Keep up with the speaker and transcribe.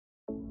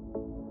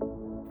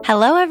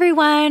Hello,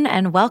 everyone,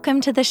 and welcome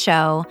to the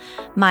show.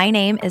 My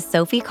name is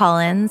Sophie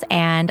Collins,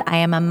 and I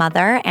am a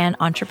mother and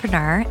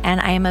entrepreneur,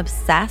 and I am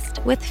obsessed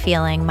with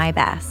feeling my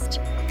best.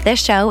 This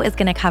show is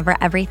going to cover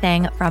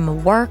everything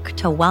from work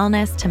to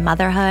wellness to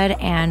motherhood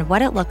and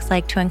what it looks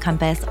like to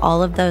encompass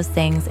all of those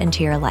things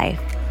into your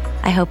life.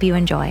 I hope you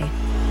enjoy.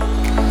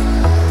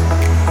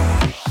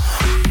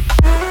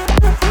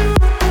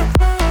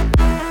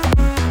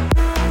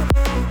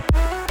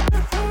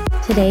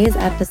 Today's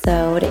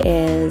episode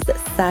is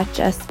such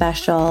a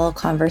special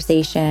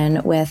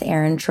conversation with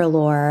Erin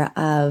Treloar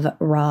of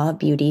Raw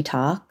Beauty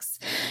Talks.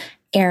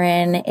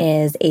 Erin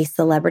is a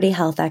celebrity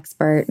health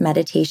expert,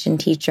 meditation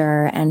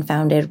teacher, and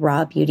founded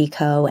Raw Beauty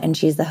Co., and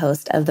she's the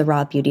host of the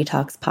Raw Beauty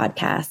Talks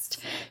podcast.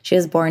 She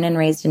was born and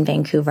raised in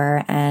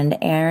Vancouver, and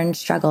Erin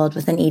struggled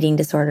with an eating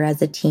disorder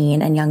as a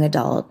teen and young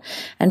adult.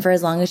 And for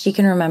as long as she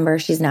can remember,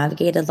 she's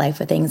navigated life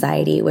with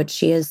anxiety, which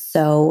she is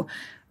so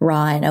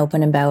raw and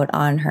open about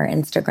on her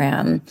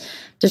Instagram.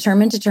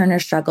 Determined to turn her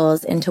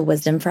struggles into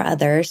wisdom for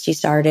others, she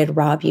started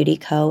Raw Beauty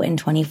Co. in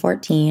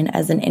 2014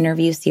 as an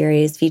interview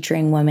series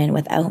featuring women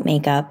without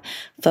makeup,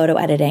 photo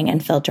editing,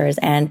 and filters.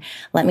 And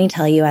let me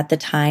tell you, at the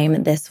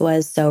time, this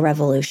was so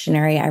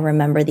revolutionary. I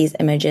remember these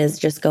images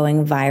just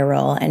going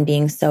viral and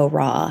being so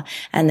raw,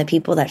 and the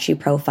people that she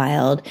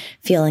profiled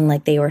feeling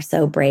like they were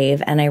so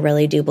brave. And I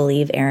really do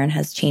believe Erin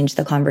has changed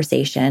the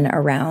conversation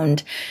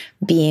around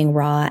being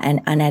raw and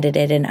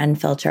unedited and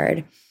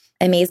unfiltered.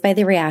 Amazed by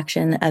the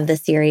reaction of the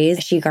series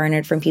she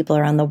garnered from people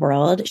around the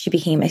world, she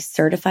became a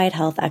certified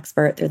health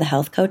expert through the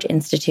Health Coach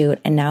Institute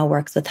and now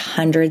works with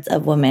hundreds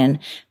of women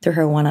through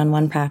her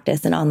one-on-one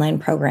practice and online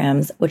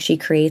programs, which she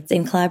creates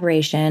in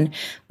collaboration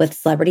with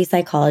celebrity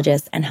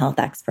psychologists and health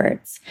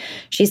experts.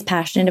 She's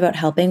passionate about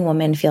helping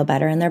women feel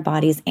better in their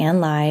bodies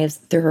and lives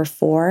through her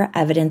 4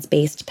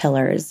 evidence-based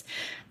pillars: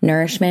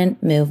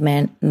 nourishment,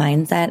 movement,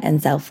 mindset, and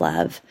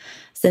self-love.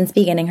 Since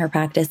beginning her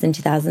practice in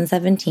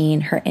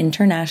 2017, her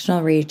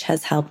international reach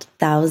has helped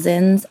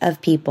thousands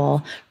of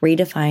people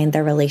redefine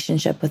their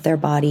relationship with their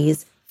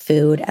bodies,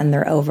 food, and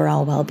their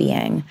overall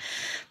well-being.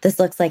 This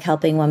looks like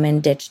helping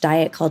women ditch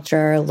diet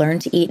culture, learn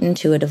to eat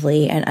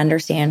intuitively, and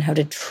understand how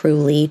to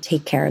truly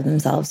take care of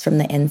themselves from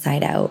the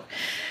inside out.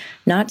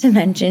 Not to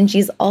mention,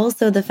 she's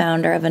also the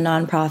founder of a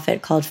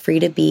nonprofit called Free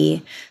to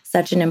Be,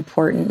 such an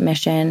important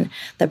mission.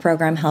 The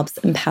program helps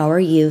empower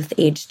youth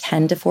aged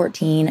 10 to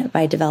 14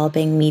 by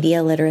developing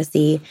media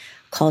literacy,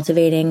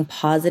 cultivating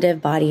positive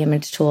body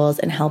image tools,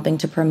 and helping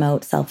to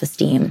promote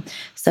self-esteem.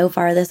 So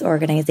far, this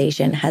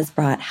organization has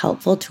brought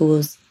helpful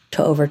tools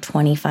to over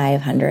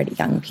 2,500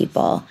 young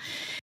people.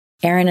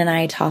 Erin and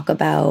I talk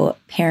about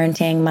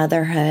parenting,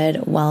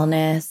 motherhood,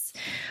 wellness,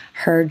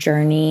 her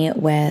journey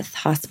with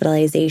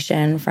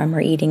hospitalization from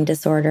her eating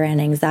disorder and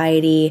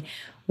anxiety,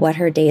 what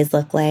her days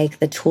look like,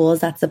 the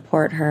tools that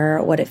support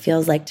her, what it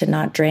feels like to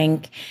not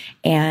drink,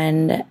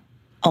 and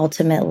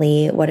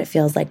ultimately what it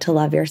feels like to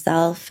love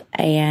yourself.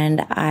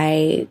 And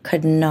I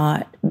could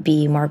not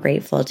be more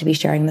grateful to be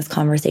sharing this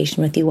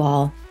conversation with you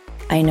all.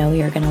 I know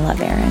you're going to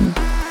love Erin.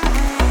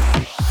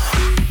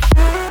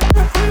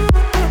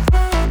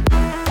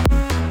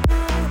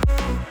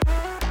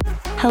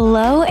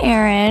 Hello,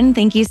 Erin.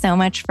 Thank you so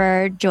much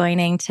for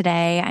joining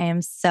today. I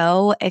am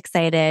so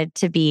excited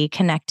to be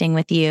connecting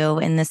with you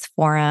in this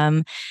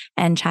forum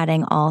and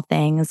chatting all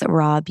things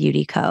Raw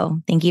Beauty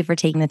Co. Thank you for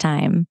taking the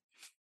time.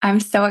 I'm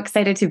so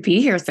excited to be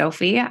here,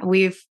 Sophie.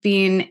 We've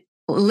been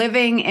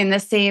living in the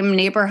same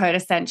neighborhood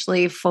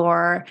essentially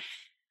for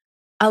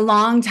a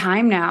long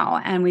time now,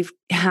 and we've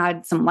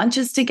had some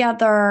lunches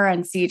together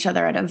and see each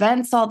other at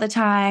events all the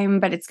time,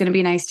 but it's going to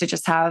be nice to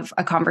just have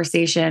a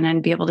conversation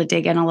and be able to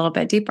dig in a little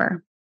bit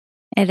deeper.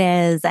 It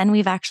is. And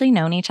we've actually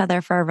known each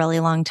other for a really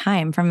long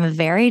time from a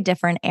very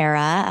different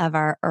era of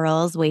our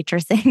Earl's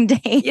waitressing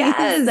days.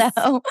 Yes.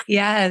 So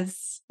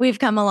yes. We've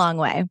come a long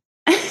way.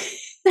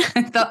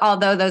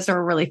 Although those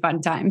are really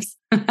fun times.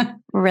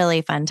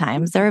 Really fun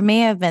times. There may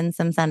have been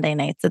some Sunday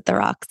nights at the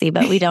Roxy,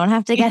 but we don't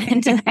have to get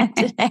into that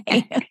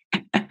today.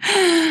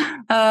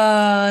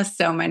 Oh,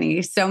 so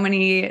many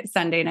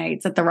Sunday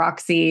nights at the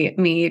Roxy,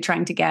 me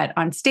trying to get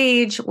on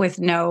stage with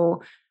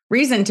no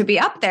reason to be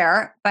up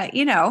there, but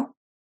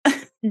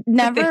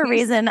never a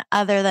reason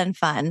other than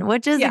fun,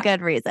 which is a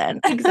good reason.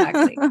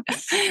 Exactly.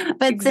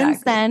 But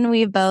since then,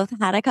 we've both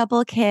had a couple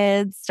of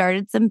kids,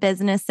 started some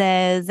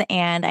businesses,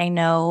 and I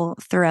know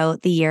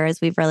throughout the years,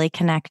 we've really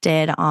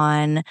connected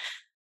on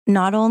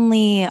not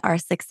only our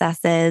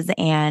successes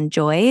and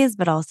joys,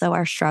 but also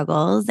our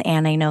struggles.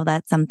 And I know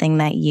that's something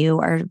that you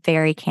are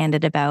very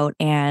candid about.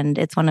 And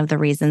it's one of the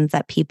reasons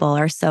that people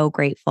are so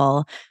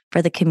grateful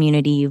for the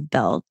community you've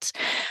built.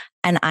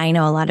 And I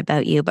know a lot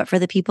about you, but for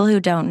the people who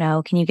don't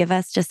know, can you give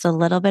us just a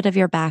little bit of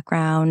your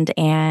background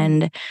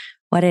and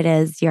what it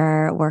is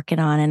you're working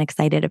on and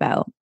excited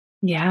about?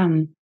 Yeah.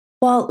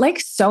 Well, like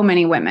so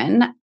many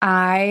women,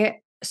 I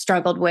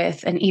struggled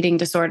with an eating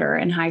disorder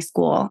in high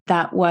school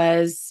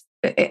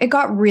it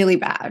got really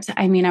bad.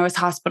 I mean, I was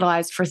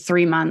hospitalized for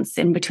 3 months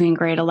in between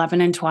grade 11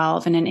 and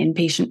 12 in an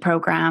inpatient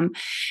program.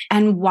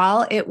 And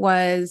while it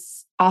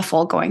was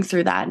awful going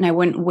through that. And I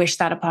wouldn't wish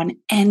that upon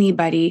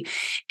anybody.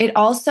 It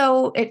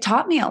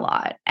taught me a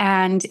lot.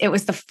 And it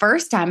was the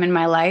first time in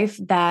my life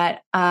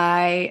that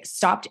I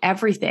stopped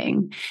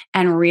everything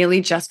and really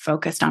just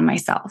focused on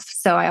myself.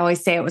 So I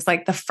always say it was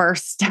like the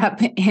first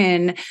step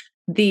in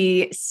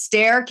the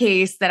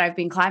staircase that I've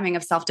been climbing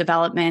of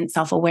self-development,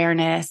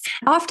 self-awareness.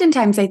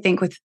 Oftentimes, I think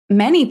with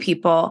many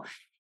people,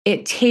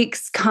 it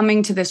takes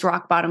coming to this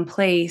rock bottom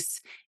place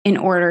in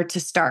order to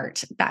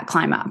start that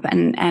climb up.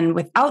 And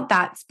without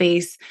that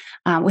space,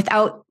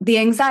 without the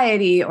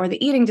anxiety or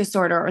the eating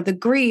disorder or the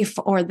grief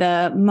or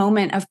the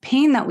moment of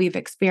pain that we've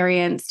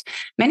experienced,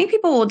 many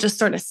people will just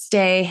sort of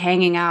stay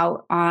hanging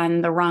out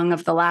on the rung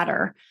of the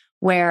ladder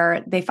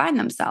where they find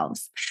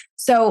themselves.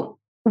 So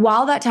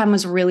while that time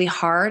was really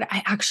hard,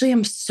 I actually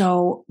am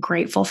so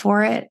grateful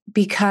for it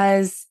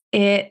because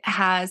it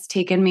has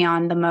taken me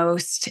on the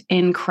most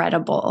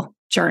incredible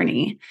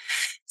journey.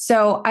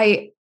 So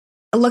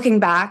looking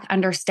back,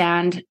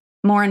 understand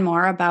more and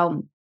more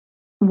about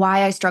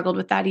why I struggled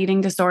with that eating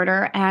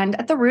disorder. And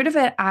at the root of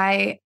it,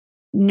 I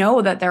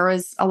know that there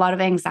was a lot of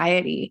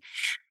anxiety.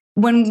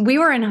 When we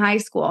were in high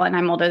school, and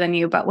I'm older than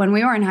you, but when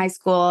we were in high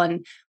school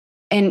and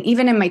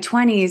even in my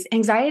 20s,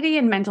 anxiety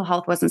and mental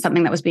health wasn't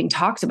something that was being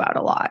talked about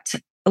a lot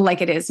like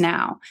it is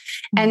now.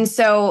 And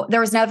so there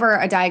was never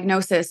a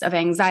diagnosis of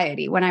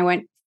anxiety. When I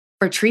went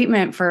for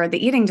treatment for the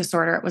eating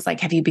disorder, it was like,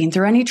 have you been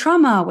through any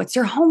trauma? What's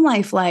your home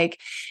life like?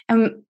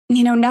 And,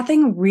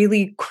 nothing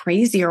really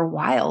crazy or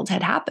wild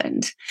had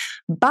happened.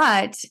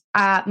 But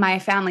my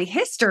family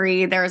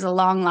history, there's a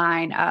long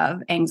line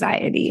of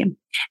anxiety.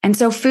 And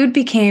so food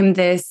became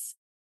this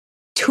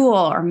tool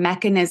or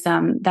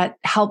mechanism that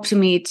helped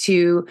me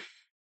to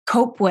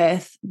cope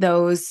with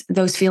those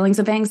feelings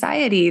of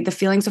anxiety, the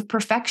feelings of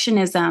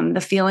perfectionism,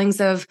 the feelings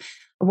of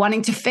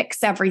wanting to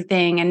fix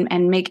everything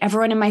and make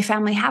everyone in my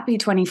family happy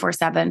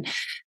 24/7.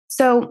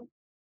 So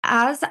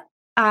as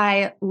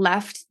I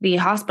left the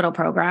hospital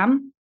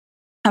program,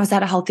 I was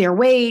at a healthier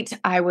weight.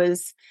 I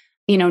was,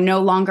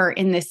 no longer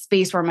in this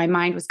space where my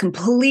mind was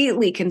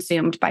completely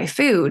consumed by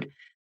food,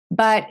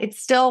 but it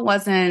still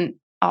wasn't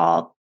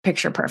all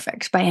picture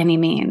perfect by any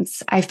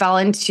means. I fell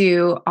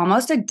into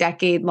almost a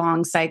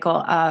decade-long cycle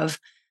of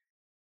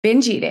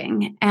binge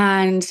eating,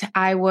 and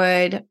I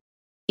would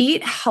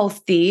eat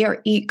healthy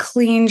or eat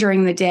clean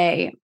during the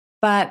day.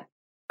 But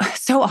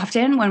so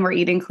often when we're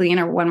eating clean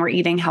or when we're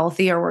eating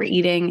healthy or we're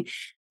eating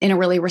in a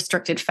really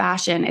restricted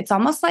fashion, it's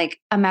almost like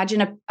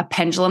imagine a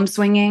pendulum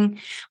swinging.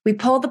 We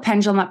pull the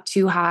pendulum up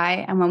too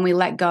high, and when we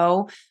let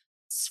go,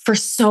 for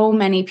so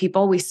many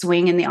people, we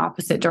swing in the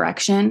opposite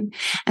direction.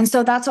 And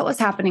so that's what was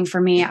happening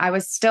for me. I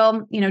was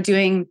still,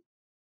 doing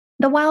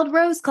the wild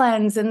rose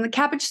cleanse and the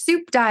cabbage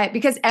soup diet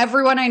because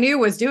everyone I knew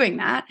was doing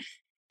that.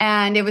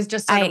 And it was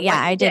just sort of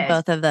I did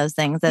both of those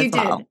things as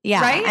well. Did,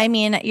 yeah. Right? I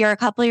mean, you're a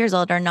couple years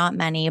older, not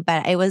many,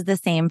 but it was the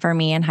same for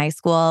me in high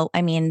school.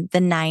 I mean, the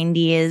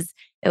 90s,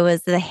 it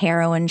was the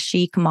heroin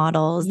chic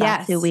models.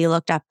 That's who we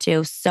looked up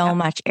to. So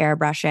much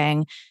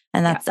airbrushing.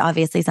 And that's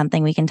obviously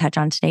something we can touch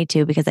on today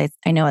too, because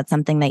I know it's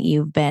something that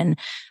you've been,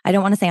 I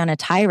don't want to say on a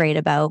tirade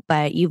about,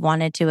 but you've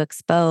wanted to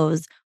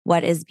expose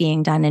what is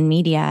being done in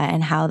media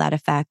and how that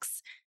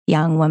affects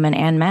young women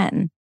and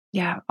men.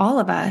 Yeah, all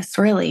of us,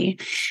 really.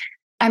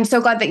 I'm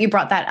so glad that you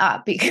brought that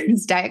up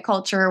because diet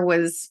culture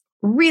was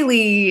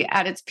really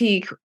at its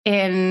peak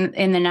in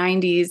the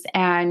 90s.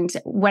 And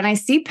when I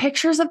see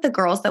pictures of the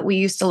girls that we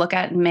used to look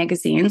at in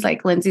magazines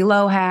like Lindsay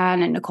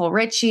Lohan and Nicole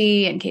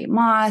Richie and Kate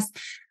Moss,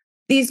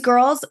 these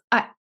girls,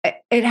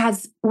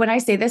 when I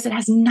say this, it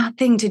has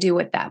nothing to do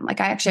with them.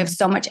 Like I actually have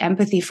so much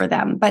empathy for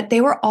them, but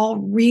they were all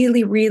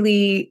really,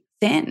 really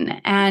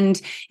thin. And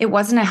it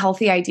wasn't a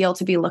healthy ideal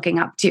to be looking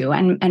up to.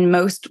 And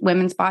most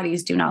women's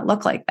bodies do not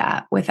look like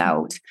that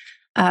without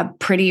a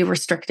pretty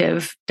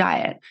restrictive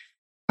diet.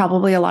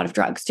 Probably a lot of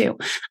drugs too.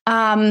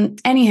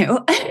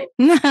 Anywho.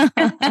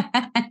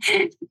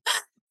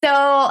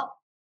 So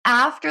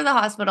after the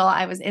hospital,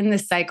 I was in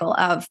this cycle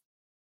of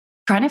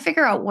trying to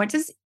figure out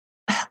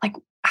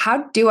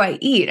how do I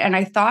eat? And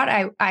I thought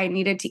I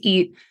needed to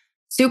eat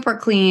super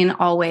clean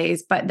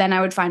always, but then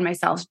I would find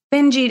myself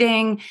binge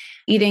eating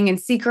in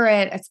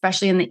secret,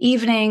 especially in the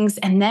evenings.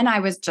 And then I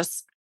was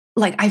just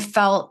I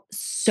felt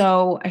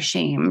so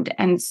ashamed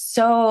and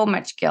so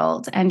much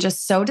guilt and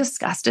just so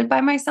disgusted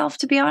by myself,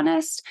 to be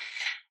honest.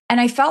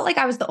 And I felt like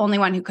I was the only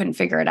one who couldn't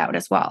figure it out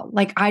as well.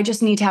 Like, I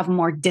just need to have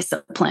more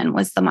discipline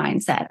was the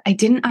mindset. I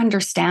didn't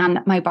understand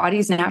that my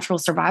body's natural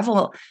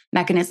survival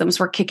mechanisms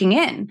were kicking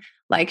in.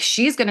 Like,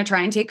 she's going to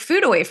try and take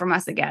food away from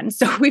us again.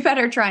 So we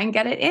better try and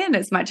get it in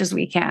as much as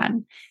we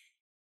can.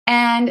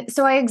 And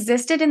so I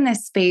existed in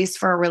this space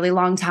for a really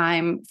long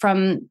time.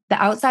 From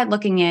the outside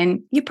looking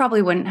in, you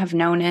probably wouldn't have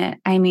known it.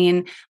 I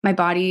mean, my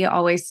body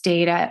always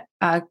stayed at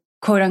a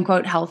quote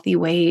unquote healthy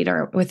weight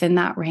or within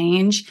that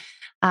range.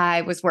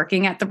 I was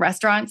working at the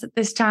restaurants at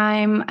this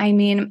time. I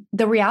mean,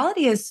 the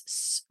reality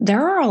is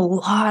there are a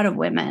lot of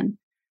women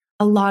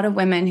a lot of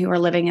women who are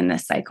living in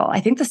this cycle. I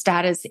think the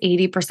stat is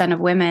 80%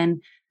 of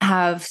women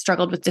have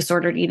struggled with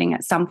disordered eating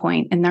at some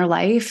point in their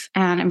life.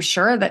 And I'm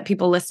sure that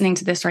people listening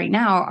to this right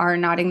now are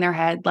nodding their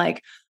head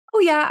like, oh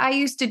yeah, I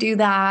used to do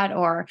that.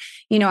 Or,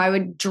 I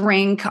would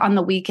drink on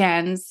the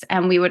weekends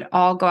and we would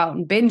all go out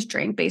and binge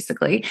drink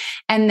basically,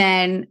 and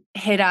then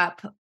hit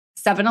up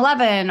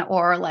 7-Eleven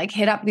or like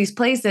hit up these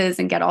places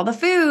and get all the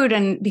food.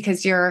 And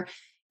because your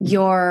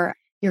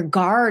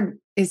guard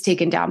is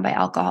taken down by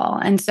alcohol.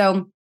 And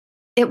so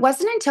it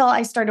wasn't until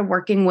I started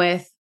working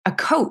with a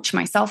coach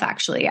myself,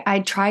 actually. I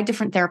tried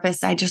different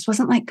therapists. I just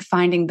wasn't like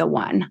finding the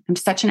one. I'm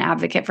such an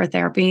advocate for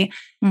therapy.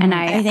 And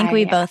I think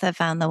we both have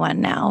found the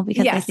one now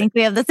because I think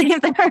we have the same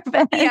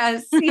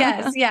therapist.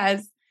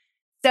 Yes.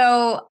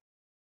 So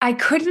I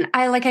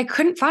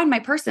couldn't find my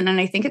person. And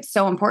I think it's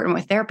so important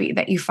with therapy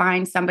that you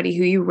find somebody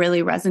who you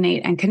really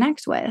resonate and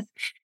connect with.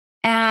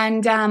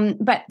 And,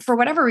 but for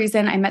whatever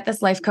reason, I met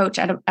this life coach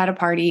at a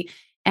party.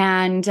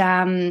 And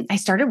I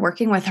started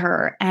working with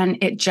her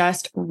and it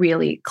just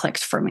really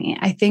clicked for me.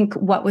 I think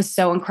what was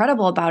so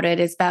incredible about it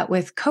is that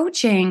with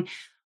coaching,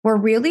 we're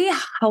really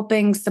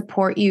helping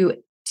support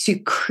you to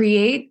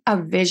create a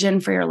vision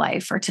for your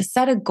life or to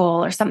set a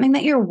goal or something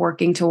that you're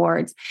working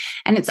towards.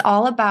 And it's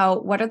all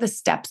about what are the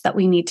steps that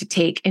we need to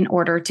take in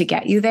order to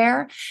get you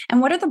there?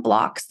 And what are the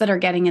blocks that are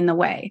getting in the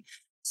way?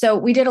 So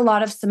we did a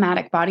lot of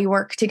somatic body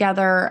work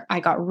together. I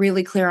got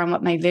really clear on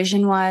what my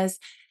vision was.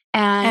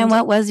 And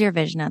what was your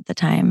vision at the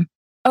time?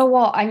 Oh,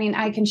 well, I mean,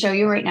 I can show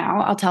you right now.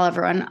 I'll tell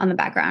everyone on the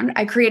background.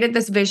 I created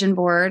this vision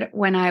board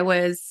when I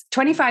was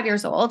 25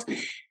 years old.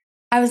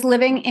 I was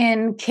living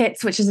in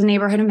Kits, which is a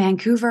neighborhood in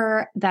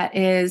Vancouver that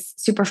is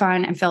super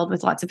fun and filled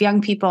with lots of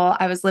young people.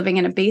 I was living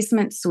in a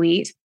basement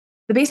suite.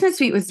 The basement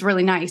suite was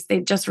really nice.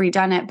 They'd just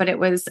redone it, but it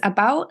was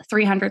about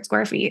 300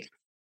 square feet.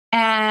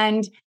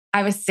 And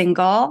I was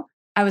single.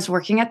 I was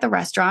working at the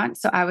restaurant.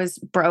 So I was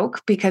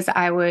broke because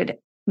I would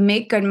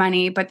make good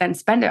money, but then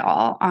spend it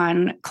all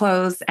on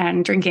clothes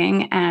and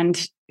drinking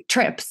and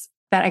trips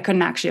that I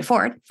couldn't actually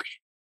afford.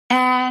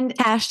 And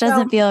cash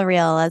doesn't feel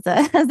real as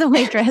a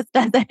waitress,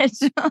 does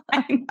it?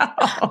 I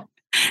know.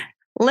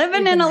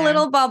 Living in a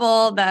little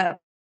bubble that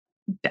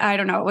I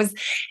don't know. It was,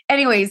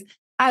 anyways,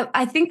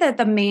 I think that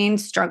the main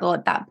struggle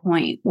at that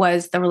point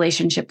was the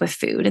relationship with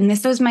food. And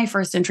this was my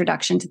first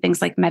introduction to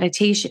things like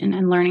meditation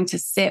and learning to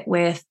sit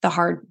with the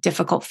hard,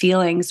 difficult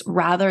feelings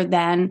rather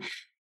than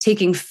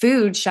taking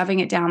food, shoving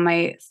it down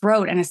my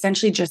throat, and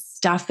essentially just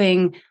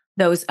stuffing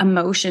those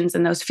emotions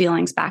and those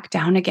feelings back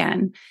down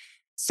again.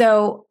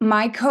 So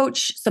my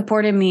coach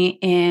supported me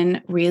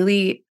in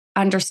really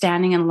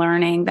understanding and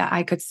learning that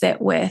I could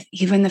sit with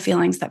even the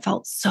feelings that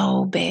felt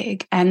so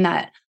big and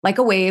that like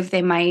a wave,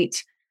 they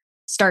might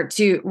start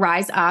to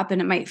rise up and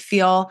it might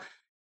feel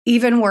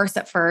even worse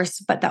at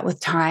first, but that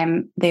with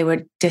time they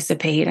would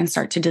dissipate and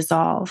start to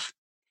dissolve.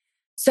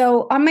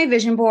 So on my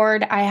vision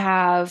board, I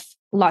have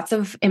lots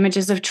of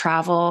images of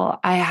travel.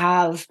 I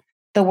have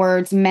the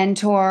words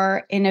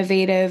mentor,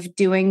 innovative,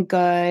 doing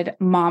good,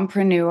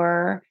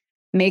 mompreneur,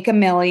 make a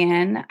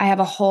million. I have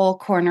a whole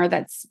corner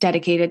that's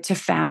dedicated to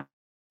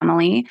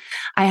family.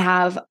 I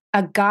have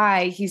a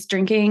guy, he's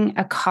drinking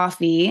a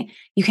coffee.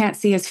 You can't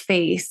see his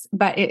face,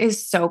 but it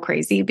is so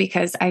crazy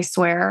because I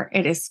swear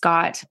it is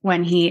Scott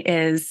when he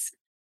is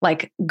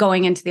like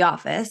going into the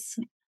office.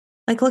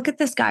 Like, look at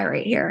this guy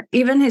right here.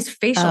 Even his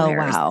facial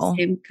hair is the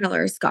same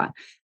color as Scott.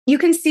 You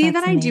can see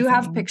that I do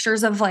have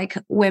pictures of like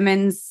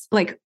women's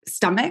like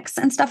stomachs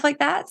and stuff like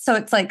that. So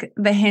it's like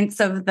the hints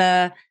of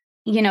the,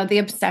 the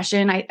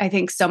obsession. I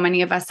think so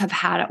many of us have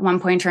had at one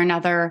point or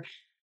another,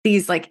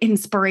 these like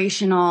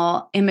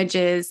inspirational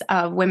images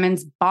of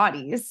women's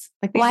bodies.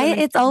 Like why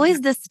it's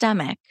always the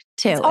stomach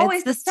too. It's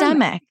always the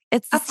stomach.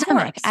 It's the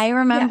stomach. I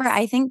remember,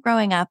 I think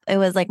growing up, it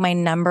was like my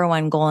number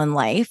one goal in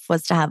life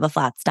was to have a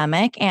flat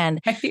stomach. And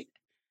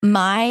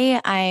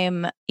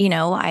I'm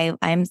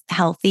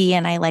healthy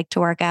and I like to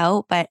work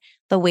out, but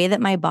the way that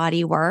my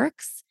body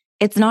works,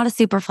 it's not a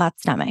super flat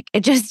stomach.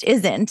 It just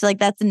isn't. Like,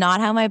 that's not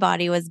how my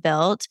body was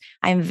built.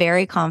 I'm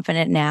very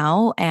confident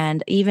now.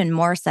 And even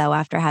more so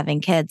after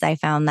having kids, I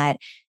found that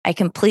I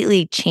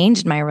completely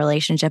changed my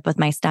relationship with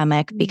my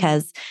stomach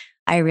because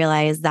I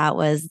realized that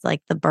was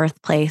like the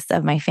birthplace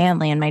of my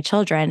family and my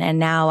children. And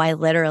now I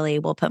literally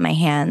will put my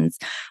hands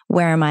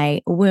where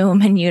my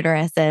womb and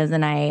uterus is.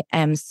 And I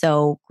am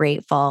so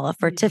grateful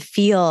to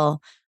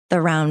feel the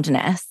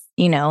roundness,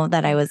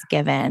 that I was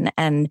given.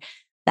 And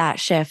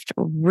that shift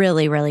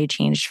really, really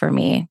changed for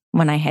me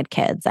when I had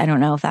kids. I don't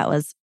know if that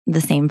was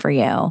the same for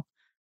you.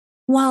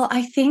 Well,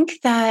 I think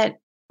that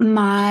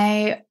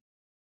my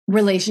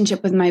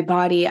relationship with my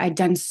body, I'd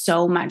done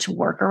so much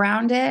work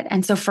around it.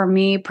 And so for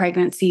me,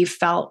 pregnancy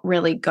felt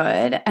really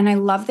good. And I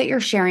love that you're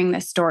sharing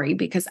this story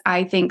because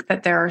I think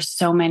that there are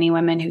so many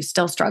women who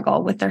still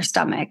struggle with their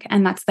stomach.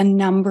 And that's the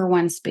number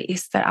one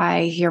space that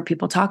I hear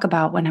people talk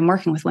about when I'm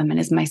working with women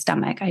is my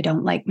stomach. I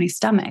don't like my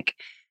stomach.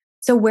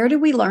 So where do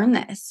we learn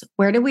this?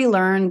 Where do we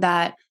learn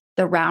that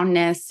the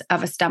roundness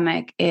of a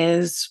stomach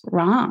is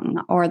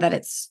wrong or that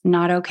it's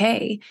not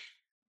okay?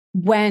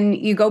 when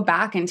you go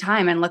back in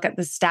time and look at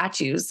the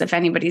statues, if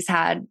anybody's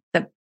had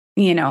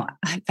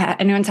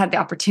anyone's had the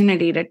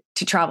opportunity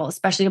to travel,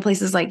 especially to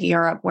places like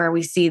Europe, where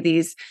we see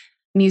these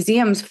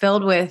museums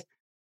filled with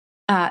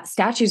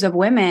statues of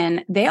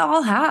women, they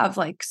all have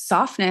like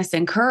softness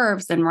and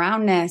curves and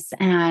roundness.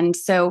 And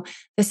so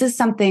this is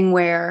something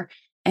where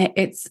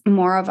it's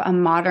more of a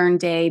modern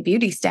day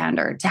beauty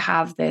standard to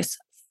have this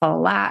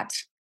flat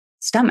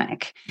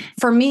stomach.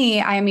 For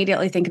me, I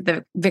immediately think of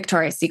the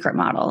Victoria's Secret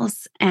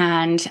models,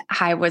 and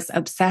I was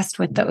obsessed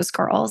with those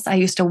girls. I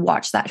used to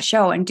watch that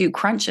show and do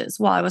crunches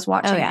while I was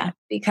watching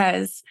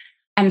it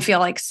and feel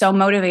like so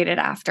motivated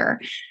after.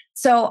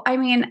 So, I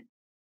mean,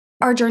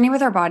 our journey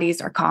with our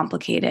bodies are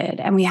complicated,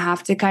 and we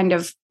have to kind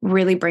of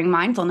really bring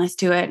mindfulness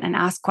to it and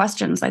ask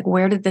questions like,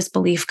 where did this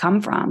belief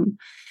come from?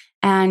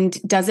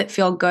 And does it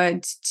feel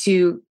good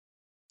to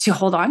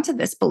hold on to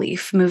this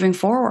belief moving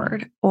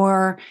forward?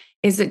 Or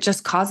is it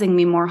just causing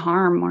me more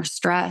harm, more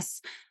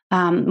stress,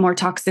 more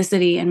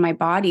toxicity in my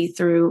body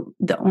through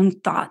my own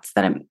thoughts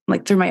that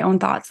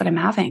I'm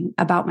having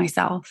about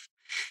myself?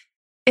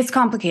 It's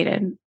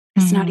complicated.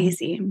 It's not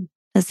easy,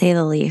 to say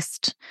the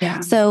least. Yeah.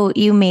 So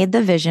you made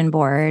the vision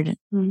board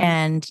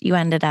and you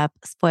ended up,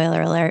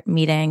 spoiler alert,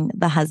 meeting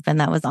the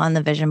husband that was on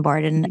the vision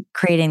board and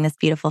creating this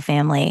beautiful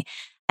family.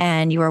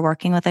 And you were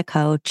working with a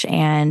coach.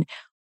 And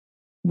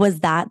was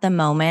that the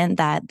moment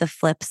that the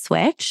flip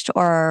switched,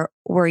 or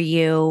were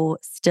you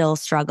still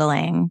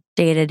struggling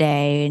day to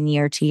day and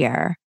year to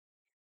year?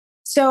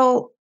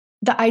 So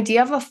the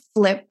idea of a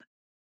flip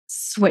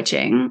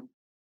switching,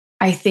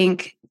 I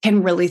think,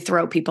 can really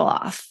throw people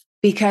off,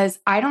 because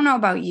I don't know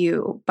about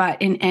you,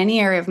 but in any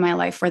area of my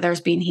life where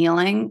there's been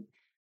healing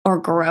or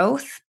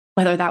growth,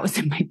 whether that was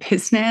in my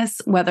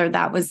business, whether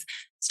that was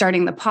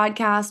starting the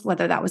podcast,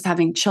 whether that was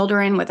having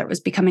children, whether it was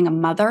becoming a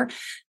mother,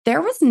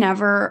 there's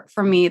never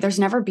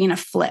been a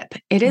flip.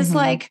 It is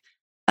like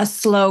a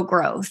slow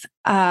growth,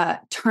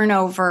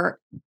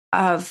 turnover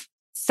of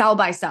cell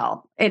by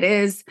cell. It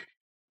is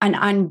an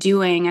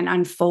undoing and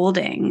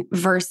unfolding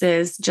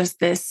versus just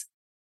this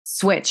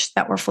switch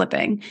that we're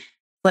flipping.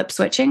 Flip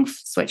switching,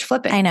 switch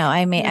flipping. I know.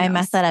 I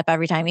mess that up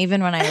every time.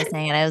 Even when I was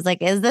saying it, I was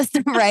like, is this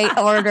the right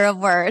order of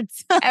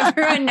words?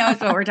 Everyone knows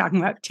what we're talking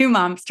about. Two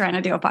moms trying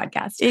to do a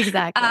podcast.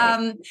 Exactly.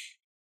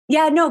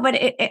 But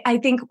I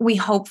think we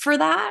hope for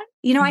that.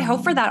 I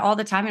hope for that all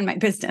the time in my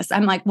business.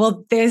 I'm like,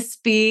 will this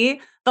be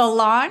the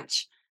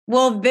launch?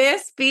 Will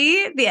this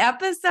be the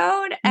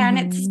episode? And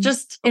it's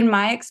just, in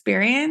my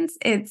experience,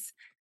 it's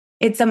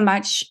a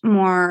much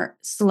more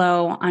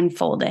slow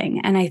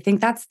unfolding. And I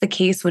think that's the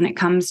case when it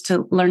comes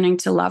to learning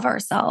to love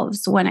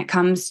ourselves, when it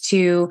comes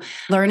to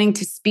learning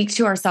to speak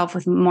to ourselves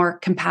with more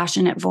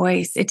compassionate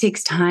voice. It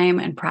takes time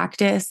and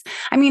practice.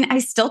 I mean, I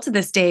still to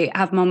this day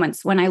have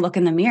moments when I look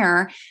in the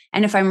mirror,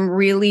 and if I'm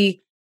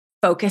really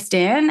focused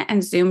in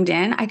and zoomed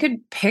in, I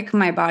could pick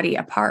my body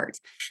apart.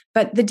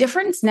 But the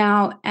difference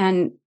now,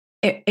 and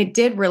it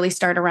did really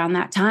start around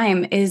that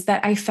time, is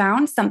that I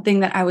found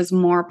something that I was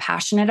more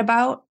passionate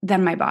about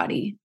than my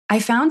body. I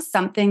found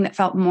something that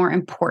felt more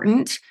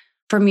important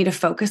for me to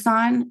focus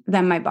on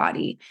than my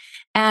body.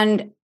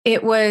 And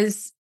it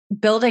was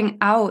building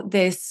out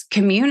this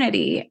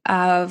community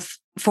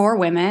for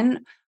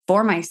women,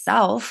 for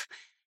myself,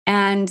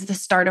 and the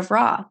start of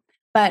Raw.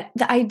 But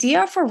the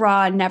idea for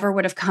Raw never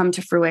would have come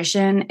to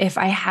fruition if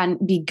I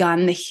hadn't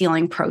begun the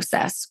healing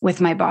process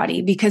with my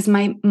body, because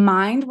my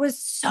mind was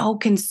so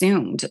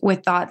consumed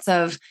with thoughts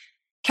of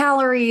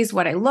calories,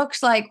 what I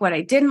looked like, what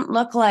I didn't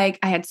look like.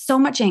 I had so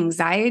much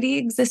anxiety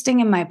existing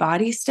in my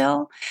body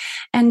still.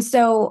 And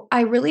so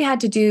I really had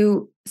to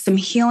do some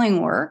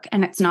healing work.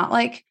 And it's not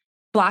like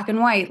black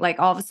and white, like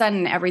all of a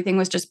sudden everything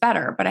was just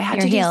better, but I had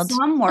to do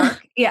some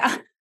work. Yeah,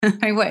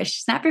 I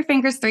wish. Snap your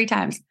fingers 3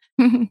 times.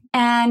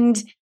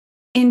 And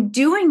in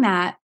doing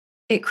that,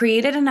 it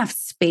created enough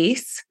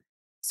space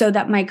so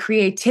that my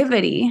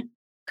creativity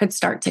could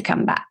start to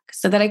come back,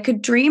 so that I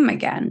could dream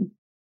again.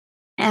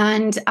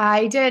 And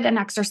I did an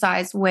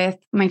exercise with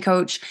my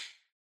coach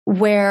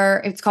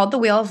where it's called the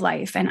Wheel of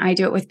Life, and I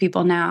do it with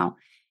people now.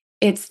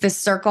 It's this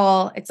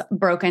circle. It's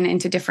broken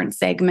into different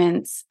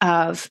segments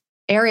of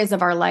areas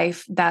of our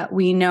life that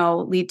we know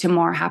lead to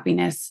more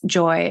happiness,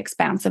 joy,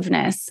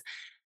 expansiveness,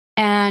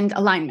 and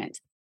alignment.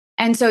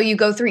 And so you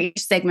go through each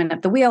segment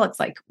of the wheel. It's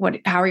like,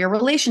 how are your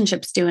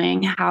relationships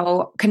doing?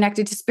 How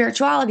connected to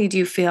spirituality do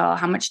you feel?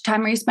 How much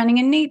time are you spending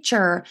in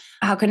nature?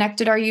 How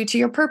connected are you to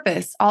your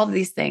purpose? All of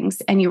these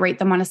things. And you rate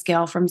them on a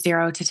scale from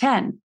 0 to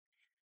 10.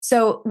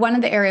 So one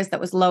of the areas that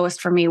was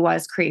lowest for me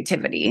was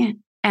creativity.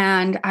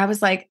 And I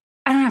was like,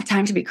 I don't have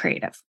time to be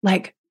creative.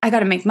 Like, I got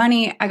to make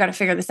money. I got to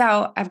figure this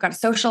out. I've got a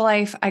social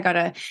life.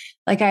 I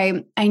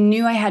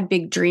knew I had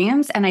big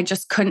dreams, and I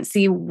just couldn't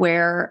see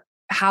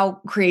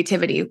how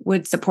creativity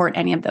would support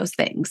any of those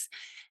things.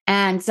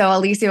 And so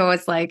Alicia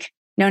was like,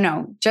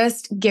 no,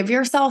 just give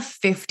yourself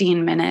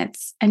 15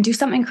 minutes and do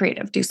something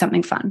creative, do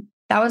something fun.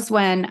 That was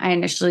when I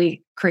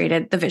initially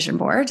created the vision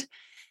board.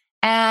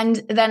 And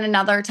then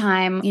another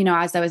time,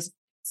 as I was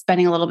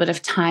spending a little bit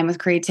of time with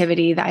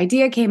creativity, the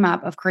idea came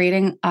up of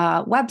creating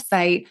a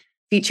website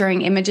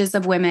featuring images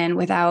of women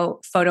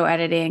without photo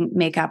editing,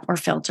 makeup, or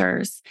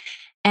filters,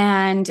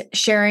 and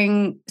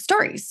sharing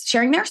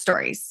their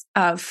stories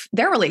of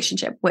their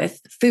relationship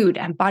with food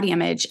and body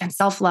image and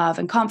self-love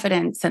and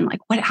confidence and like,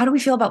 how do we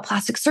feel about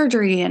plastic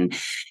surgery and,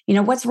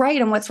 what's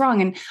right and what's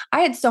wrong? And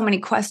I had so many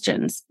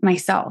questions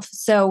myself.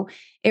 So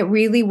it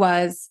really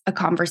was a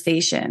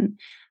conversation.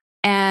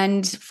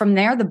 And from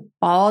there, the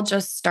ball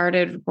just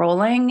started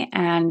rolling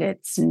and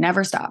it's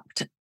never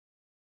stopped.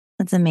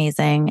 That's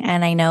amazing.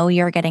 And I know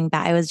you're getting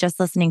back. I was just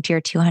listening to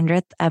your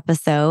 200th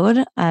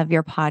episode of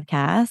your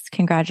podcast.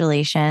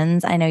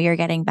 Congratulations. I know you're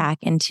getting back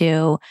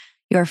into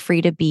your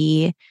Free to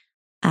Be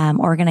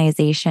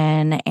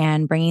organization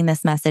and bringing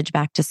this message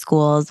back to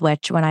schools,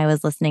 which when I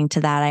was listening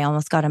to that, I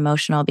almost got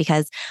emotional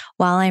because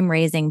while I'm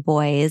raising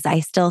boys,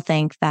 I still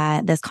think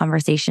that this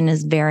conversation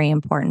is very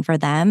important for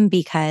them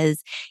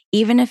because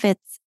even if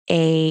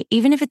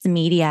it's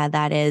media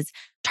that is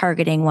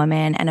targeting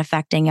women and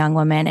affecting young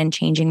women and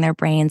changing their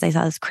brains. I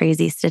saw this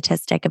crazy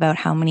statistic about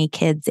how many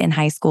kids in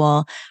high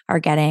school are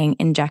getting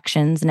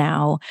injections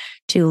now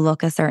to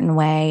look a certain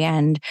way.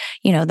 And,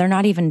 they're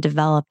not even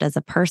developed as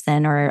a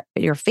person, or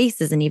your face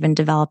isn't even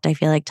developed, I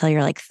feel like, till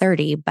you're like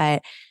 30.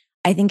 But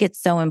I think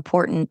it's so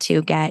important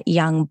to get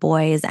young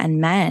boys and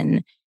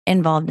men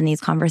involved in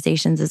these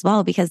conversations as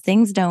well, because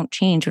things don't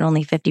change when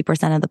only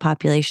 50% of the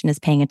population is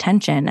paying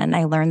attention. And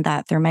I learned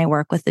that through my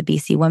work with the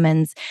BC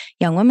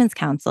Young Women's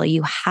Council.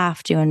 You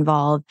have to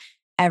involve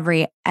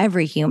every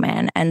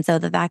human. And so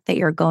the fact that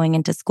you're going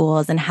into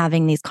schools and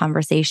having these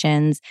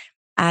conversations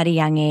at a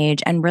young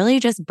age and really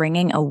just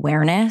bringing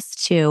awareness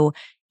to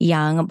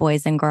young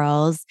boys and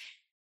girls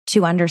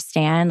to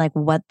understand like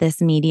what this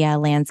media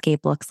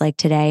landscape looks like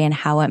today and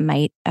how it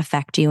might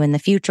affect you in the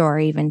future or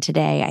even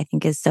today, I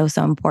think is so,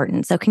 so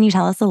important. So can you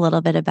tell us a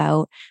little bit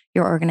about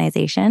your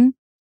organization?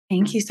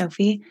 Thank you,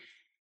 Sophie.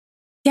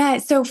 Yeah,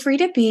 so Free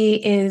to Be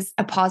is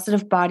a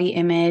positive body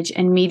image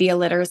and media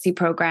literacy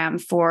program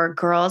for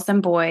girls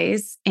and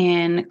boys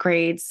in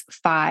grades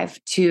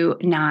 5 to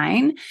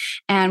 9.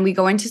 And we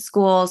go into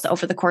schools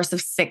over the course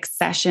of 6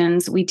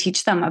 sessions. We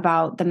teach them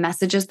about the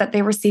messages that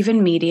they receive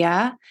in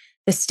media,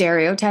 the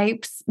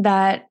stereotypes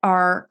that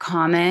are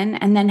common,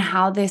 and then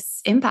how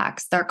this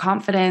impacts their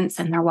confidence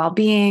and their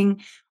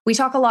well-being. We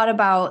talk a lot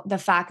about the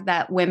fact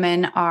that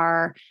women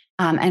are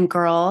and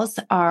girls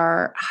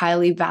are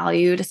highly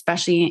valued,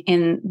 especially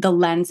in the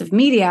lens of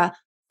media,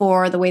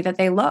 for the way that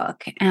they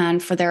look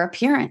and for their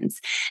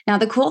appearance. Now,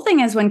 the cool thing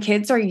is when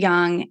kids are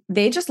young,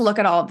 they just look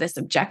at all of this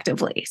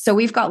objectively. So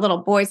we've got little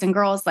boys and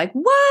girls like,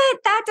 what?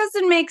 That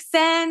doesn't make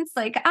sense.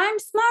 Like, I'm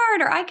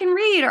smart, or I can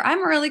read, or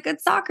I'm a really good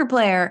soccer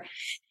player.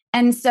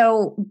 And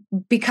so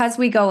because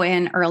we go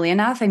in early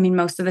enough, I mean,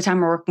 most of the time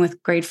we're working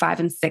with grade 5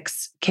 and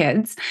 6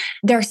 kids,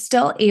 they're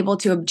still able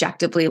to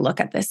objectively look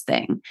at this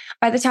thing.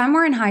 By the time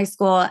we're in high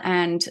school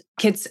and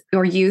kids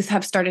or youth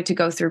have started to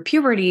go through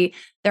puberty,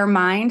 their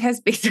mind has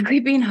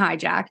basically been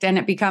hijacked and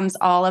it becomes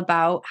all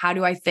about how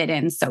do I fit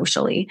in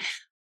socially.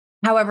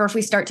 However, if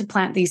we start to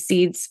plant these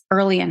seeds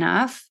early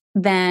enough,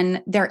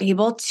 then they're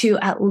able to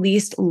at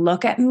least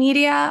look at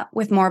media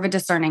with more of a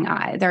discerning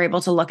eye. They're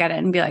able to look at it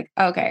and be like,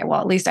 okay, well,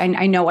 at least I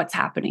know what's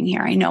happening here.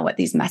 I know what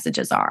these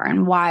messages are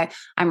and why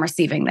I'm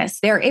receiving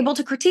this. They're able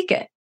to critique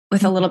it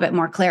with a little bit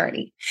more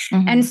clarity.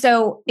 Mm-hmm. And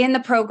so in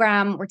the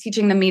program, we're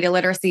teaching them media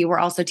literacy. We're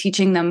also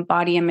teaching them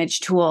body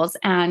image tools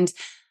and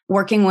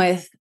working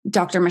with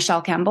Dr.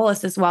 Michelle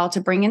Cambolis as well to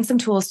bring in some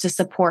tools to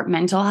support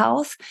mental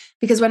health.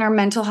 Because when our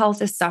mental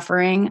health is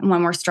suffering and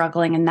when we're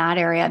struggling in that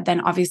area, then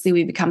obviously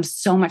we become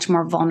so much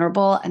more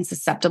vulnerable and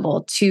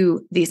susceptible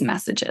to these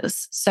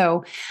messages.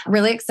 So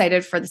really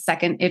excited for the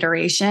second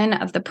iteration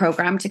of the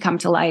program to come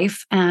to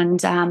life.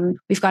 And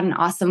we've got an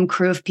awesome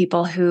crew of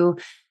people who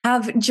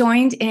have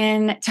joined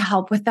in to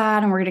help with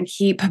that. And we're going to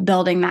keep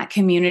building that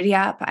community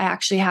up. I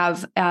actually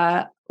have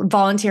a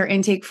volunteer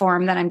intake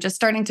form that I'm just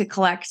starting to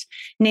collect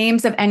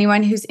names of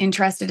anyone who's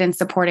interested in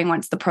supporting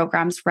once the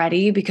program's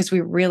ready, because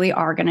we really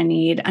are going to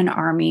need an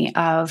army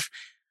of,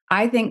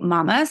 I think,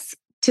 mamas,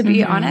 to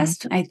be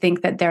honest. I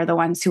think that they're the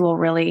ones who will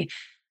really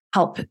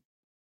help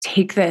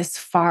take this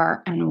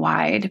far and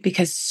wide,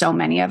 because so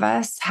many of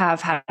us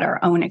have had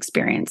our own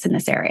experience in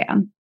this area.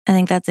 I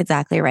think that's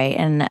exactly right.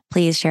 And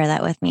please share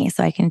that with me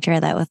so I can share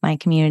that with my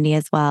community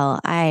as well.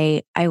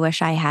 I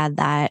wish I had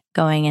that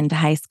going into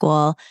high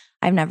school.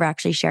 I've never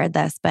actually shared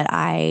this, but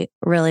I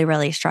really,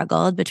 really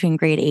struggled between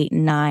grade 8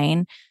 and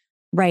 9,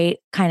 right?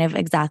 Kind of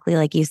exactly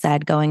like you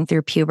said, going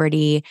through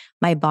puberty,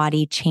 my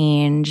body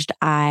changed.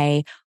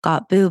 I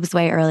got boobs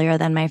way earlier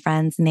than my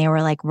friends and they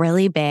were like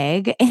really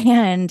big,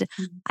 and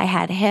I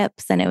had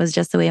hips, and it was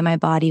just the way my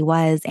body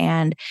was.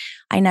 And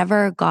I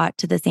never got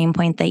to the same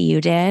point that you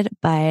did,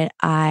 but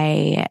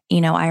I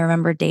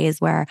remember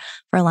days where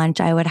for lunch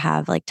I would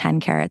have like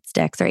 10 carrot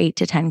sticks or 8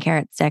 to 10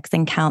 carrot sticks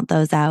and count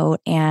those out.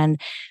 And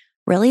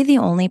really the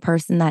only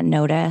person that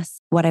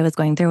noticed what I was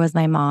going through was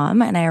my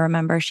mom. And I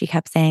remember she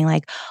kept saying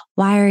like,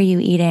 why are you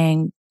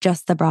eating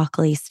just the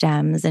broccoli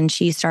stems. And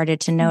she started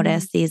to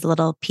notice these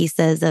little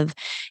pieces of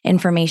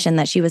information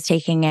that she was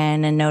taking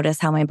in and notice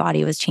how my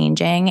body was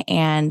changing.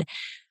 And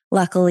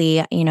luckily,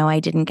 I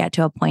didn't get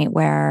to a point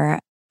where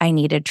I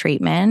needed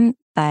treatment,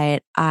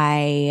 but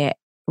I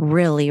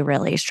really,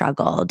 really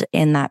struggled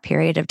in that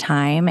period of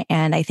time.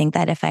 And I think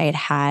that if I had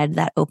had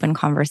that open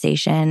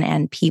conversation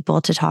and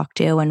people to talk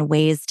to and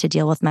ways to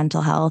deal with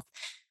mental health,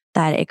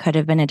 that it could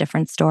have been a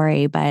different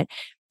story. But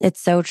it's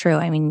so true.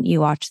 I mean, you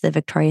watch the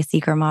Victoria's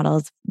Secret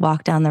models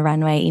walk down the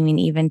runway. I mean,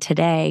 even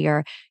today,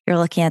 you're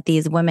looking at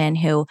these women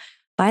who,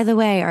 by the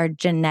way, are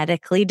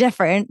genetically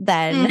different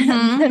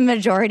than the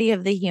majority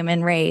of the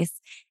human race.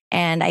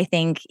 And I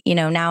think,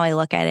 now I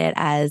look at it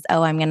as,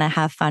 oh, I'm going to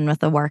have fun with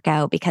the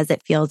workout because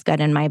it feels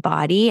good in my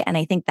body. And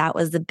I think that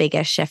was the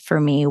biggest shift for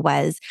me,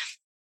 was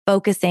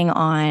focusing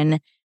on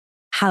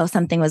how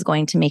something was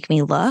going to make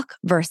me look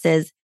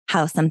versus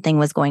how something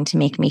was going to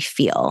make me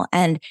feel.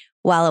 And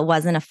while it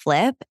wasn't a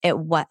flip, it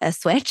was a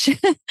switch.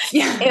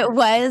 Yeah.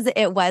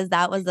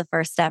 That was the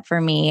first step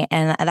for me.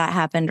 And that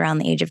happened around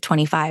the age of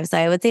 25. So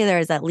I would say there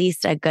was at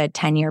least a good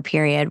 10-year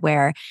period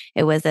where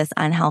it was this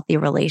unhealthy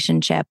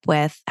relationship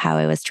with how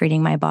I was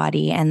treating my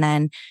body. And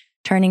then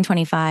turning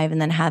 25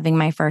 and then having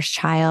my first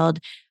child,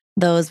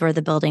 those were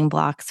the building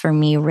blocks for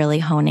me really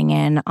honing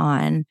in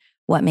on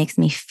what makes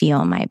me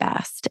feel my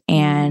best.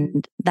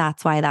 And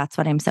that's what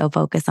I'm so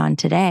focused on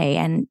today.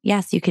 And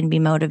yes, you can be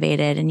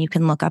motivated and you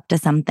can look up to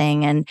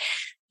something and,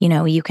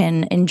 you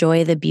can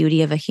enjoy the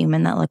beauty of a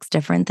human that looks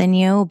different than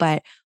you.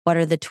 But what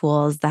are the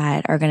tools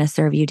that are going to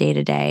serve you day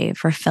to day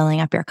for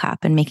filling up your cup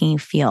and making you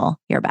feel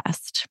your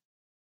best?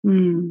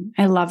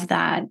 I love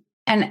that.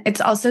 And it's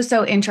also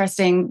so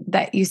interesting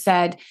that you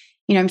said,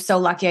 I'm so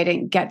lucky I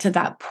didn't get to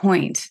that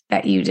point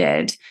that you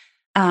did.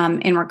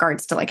 In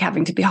regards to like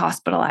having to be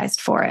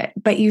hospitalized for it.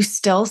 But you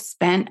still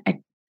spent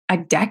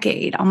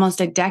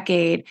almost a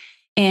decade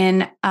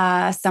in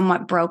a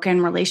somewhat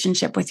broken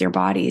relationship with your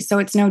body. So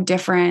it's no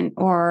different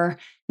or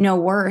no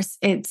worse.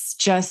 It's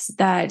just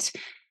that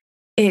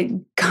it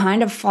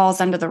kind of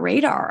falls under the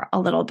radar a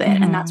little bit.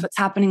 And that's what's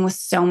happening with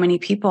so many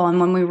people.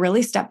 And when we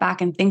really step back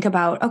and think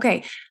about,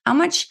 okay, how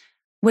much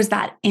was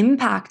that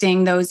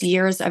impacting those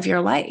years of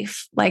your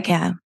life? Like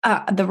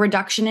the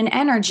reduction in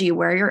energy,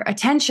 where your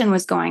attention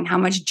was going, how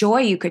much joy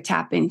you could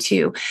tap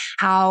into,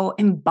 how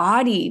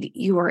embodied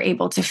you were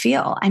able to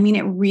feel. I mean,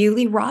 it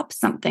really robs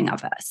something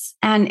of us.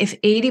 And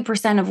if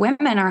 80% of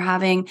women are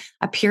having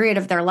a period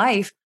of their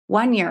life,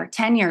 1 year,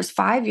 10 years,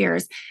 5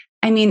 years,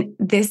 I mean,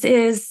 this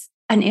is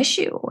an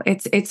issue.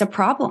 It's a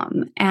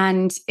problem,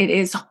 and it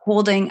is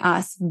holding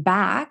us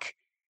back.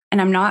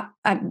 And I'm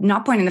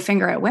not pointing the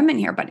finger at women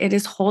here, but it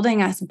is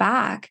holding us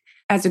back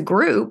as a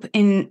group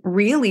in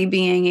really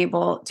being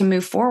able to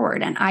move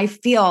forward. And I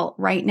feel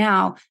right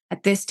now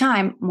at this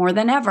time, more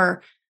than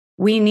ever,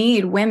 we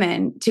need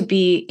women to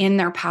be in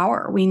their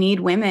power. We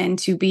need women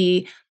to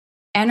be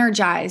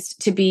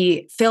energized, to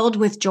be filled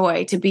with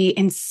joy, to be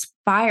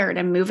inspired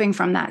and moving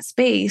from that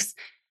space.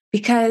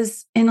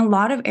 Because in a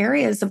lot of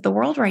areas of the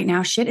world right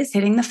now, shit is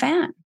hitting the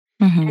fan.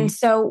 And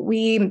so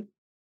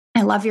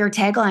I love your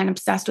tagline,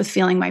 obsessed with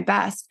feeling my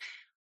best,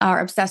 or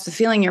obsessed with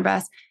feeling your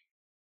best.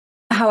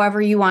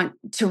 However you want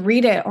to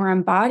read it or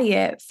embody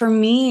it. For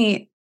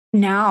me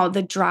now,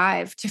 the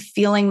drive to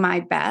feeling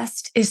my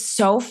best is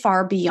so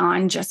far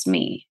beyond just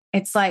me.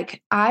 It's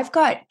like, I've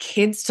got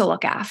kids to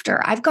look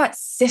after. I've got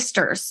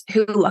sisters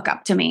who look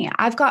up to me.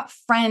 I've got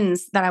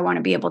friends that I want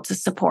to be able to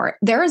support.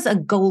 There is a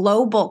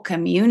global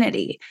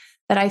community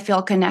that I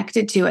feel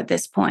connected to at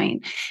this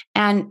point.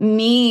 And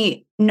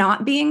me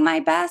not being my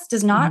best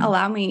does not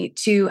allow me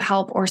to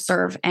help or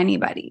serve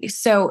anybody.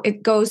 So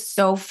it goes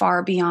so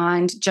far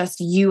beyond just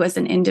you as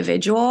an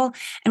individual.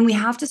 And we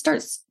have to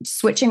start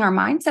switching our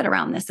mindset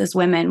around this as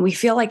women. We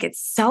feel like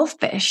it's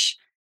selfish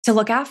to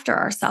look after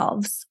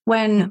ourselves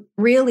when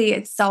really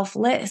it's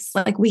selfless.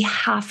 Like, we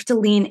have to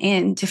lean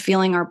in to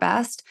feeling our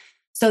best,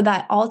 so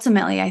that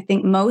ultimately, I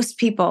think most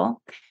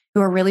people who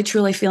are really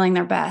truly feeling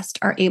their best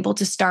are able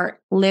to start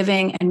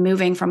living and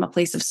moving from a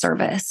place of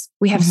service.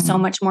 We have so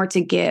much more to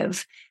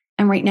give.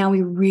 And right now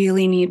we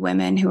really need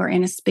women who are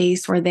in a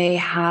space where they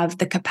have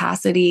the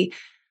capacity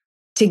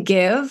to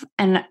give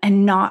and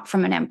not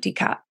from an empty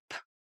cup.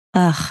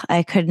 Ugh,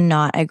 I could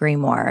not agree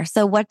more.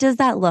 So what does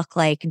that look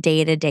like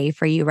day to day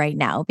for you right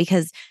now?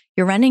 Because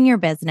you're running your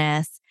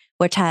business,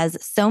 which has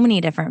so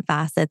many different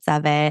facets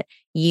of it.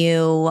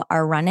 You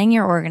are running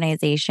your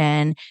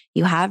organization.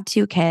 You have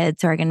 2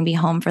 kids who are going to be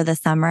home for the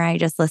summer. I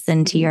just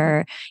listened to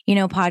your,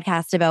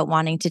 podcast about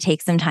wanting to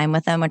take some time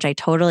with them, which I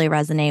totally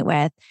resonate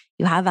with.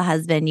 You have a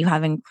husband, you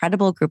have an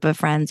incredible group of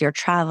friends, you're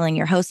traveling,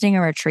 you're hosting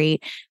a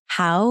retreat.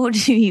 How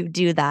do you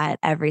do that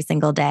every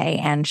single day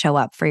and show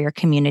up for your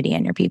community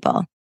and your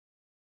people?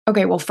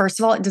 Okay, well, first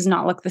of all, it does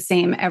not look the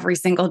same every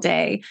single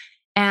day.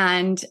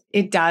 And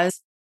it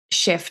does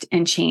shift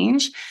and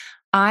change.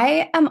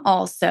 I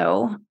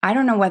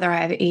don't know whether I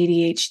have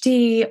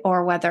ADHD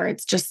or whether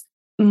it's just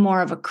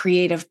more of a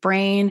creative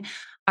brain.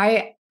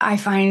 I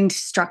find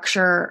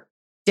structure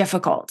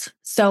difficult.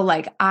 So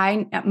like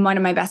one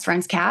of my best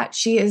friends, Kat,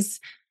 she is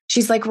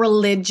she's like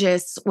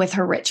religious with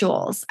her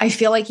rituals. I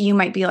feel like you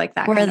might be like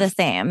that. We're the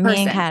same.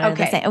 Me and Kat are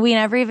the same. We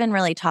never even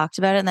really talked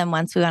about it. And then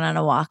once we went on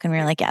a walk and we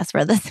were like, yes,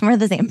 we're the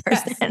same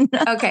person.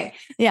 Yes. Okay.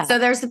 Yeah. So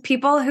there's the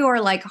people who are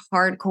like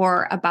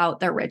hardcore about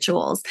their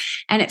rituals,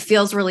 and it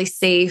feels really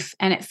safe.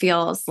 And it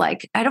feels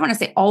like, I don't want to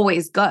say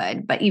always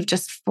good, but you've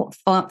just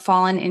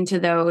fallen into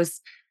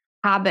those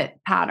habit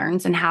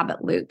patterns and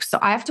habit loops. So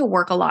I have to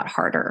work a lot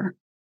harder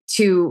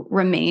to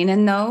remain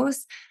in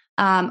those.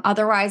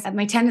 Otherwise,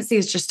 my tendency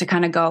is just to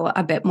kind of go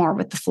a bit more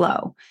with the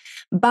flow.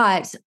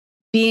 But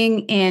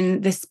being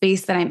in the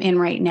space that I'm in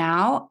right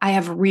now, I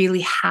have really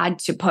had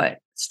to put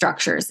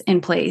structures in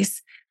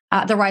place.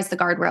 Otherwise, the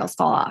guardrails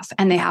fall off,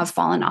 and they have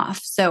fallen off.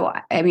 So,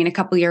 I mean, a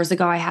couple of years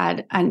ago, I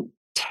had a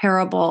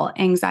terrible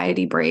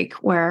anxiety break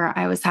where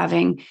I was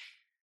having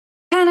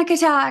panic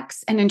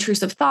attacks and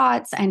intrusive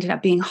thoughts. I ended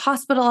up being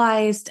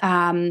hospitalized,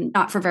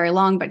 not for very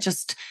long, but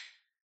just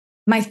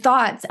my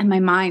thoughts and my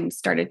mind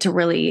started to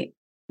really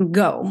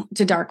go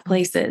to dark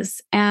places.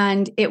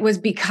 And it was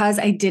because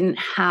I didn't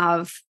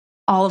have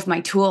all of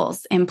my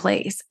tools in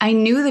place. I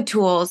knew the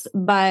tools,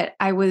 but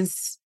I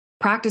was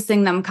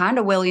practicing them kind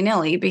of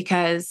willy-nilly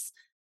because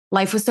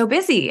life was so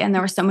busy and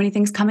there were so many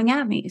things coming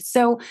at me.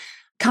 So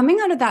coming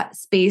out of that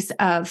space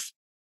of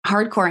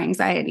hardcore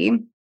anxiety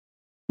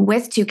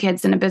with 2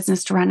 kids and a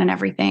business to run and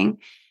everything,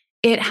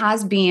 it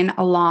has been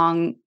a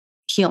long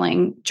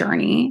healing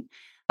journey.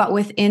 But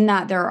within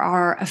that, there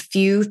are a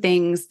few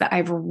things that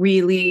I've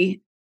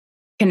really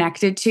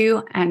connected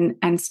to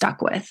and stuck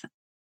with.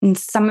 And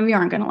some of you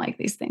aren't going to like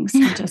these things.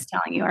 I'm just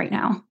telling you right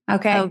now.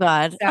 Okay. Oh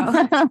God.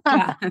 So,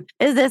 yeah.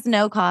 Is this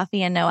no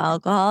coffee and no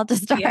alcohol to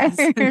start? Yes,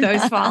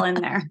 those fall in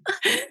there.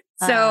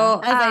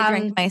 So as I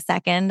drink my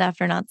second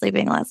after not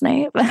sleeping last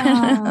night.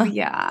 Oh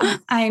yeah.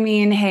 I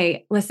mean,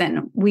 hey,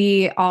 listen,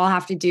 we all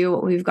have to do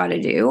what we've got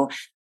to do.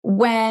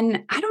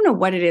 When I don't know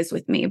what it is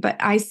with me, but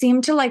I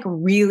seem to like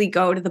really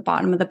go to the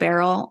bottom of the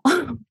barrel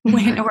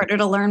in order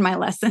to learn my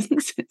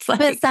lessons. It's like,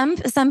 but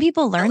some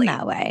people learn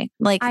that way.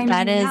 Like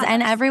yes.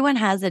 And everyone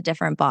has a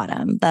different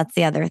bottom. That's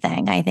the other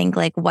thing. I think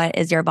like what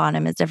is your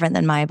bottom is different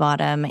than my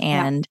bottom.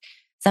 And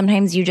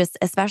sometimes you just,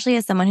 especially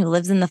as someone who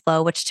lives in the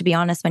flow, which to be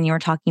honest, when you were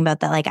talking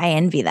about that, like I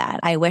envy that.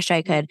 I wish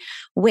I could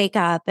wake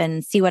up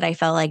and see what I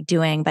felt like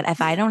doing. But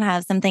if I don't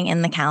have something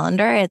in the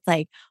calendar, it's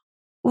like,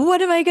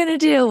 what am I going to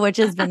do? Which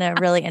has been a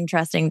really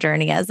interesting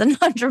journey as an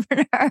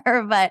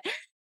entrepreneur. But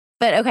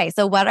okay,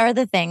 so what are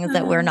the things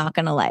that we're not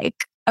going to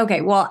like?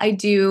 Okay, well, I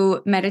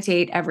do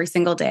meditate every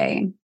single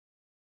day.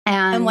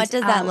 And what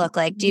does that look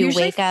like? Do you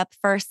wake up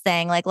first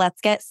thing, like,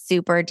 let's get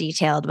super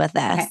detailed with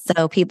this. Okay.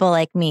 So people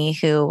like me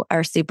who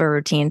are super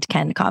routine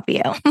can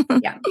copy you.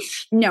 Yeah.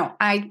 No,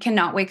 I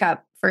cannot wake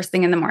up first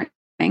thing in the morning.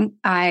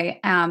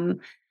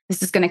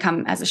 This is going to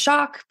come as a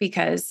shock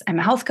because I'm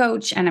a health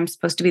coach and I'm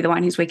supposed to be the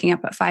one who's waking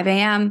up at 5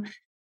 a.m.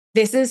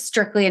 This is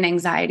strictly an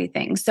anxiety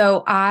thing.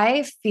 So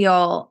I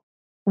feel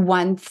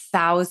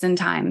 1,000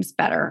 times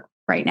better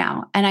right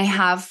now. And I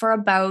have for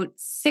about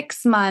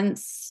 6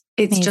 months.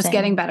 It's Amazing. Just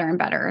getting better and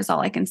better is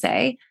all I can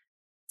say.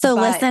 So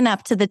listen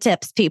up to the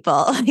tips,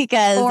 people,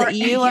 because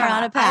you are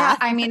on a path.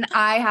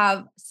 I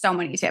have so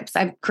many tips.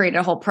 I've created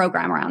a whole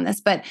program around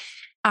this, but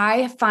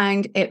I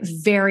find it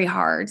very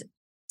hard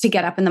to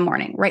get up in the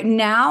morning. Right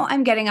now,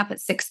 I'm getting up at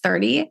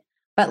 6:30,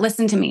 but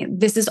listen to me.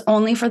 This is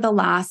only for the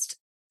last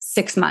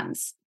 6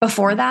 months.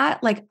 Before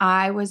that, like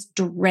I was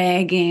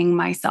dragging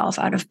myself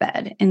out of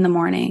bed in the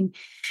morning,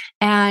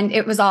 and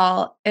it was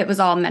all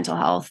mental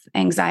health,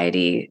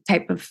 anxiety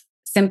type of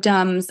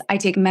symptoms. I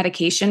take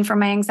medication for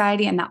my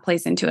anxiety, and that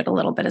plays into it a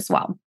little bit as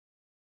well.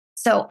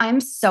 So I'm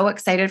so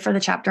excited for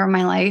the chapter of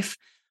my life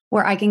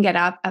where I can get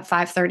up at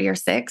 5:30 or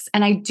 6.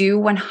 And I do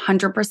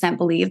 100%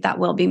 believe that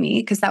will be me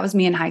because that was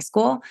me in high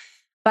school.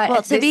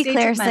 But to be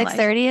clear,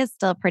 6:30 is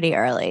still pretty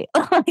early.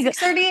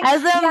 6:30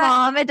 as a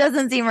mom, it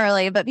doesn't seem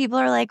early, but people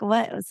are like,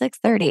 what,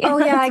 6:30? Oh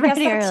yeah, I guess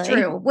that's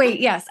true.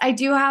 Wait, yes,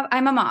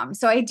 I'm a mom.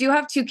 So I do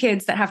have 2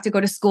 kids that have to go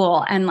to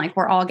school and like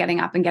we're all getting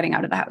up and getting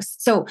out of the house.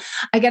 So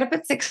I get up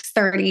at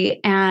 6:30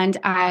 and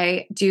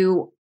I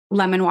do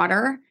lemon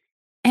water.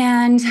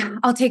 And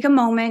I'll take a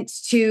moment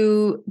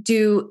to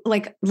do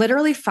like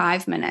literally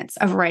 5 minutes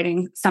of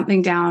writing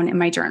something down in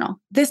my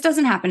journal. This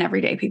doesn't happen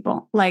every day,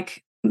 people.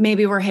 Like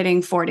maybe we're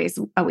hitting 4 days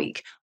a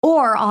week,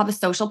 or I'll have a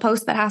social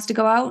post that has to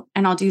go out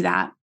and I'll do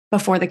that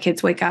before the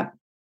kids wake up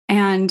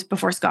and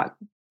before Scott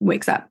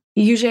wakes up.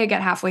 Usually I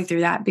get halfway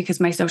through that because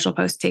my social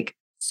posts take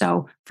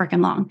so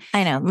freaking long.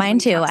 I know. Mine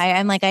too.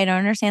 I'm like, I don't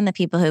understand the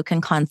people who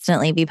can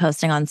constantly be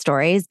posting on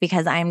stories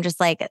because I'm just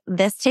like,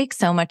 this takes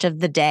so much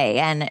of the day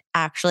and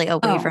actually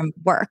away from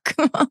work.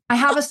 I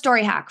have a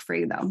story hack for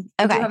you though.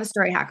 Okay. I do have a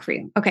story hack for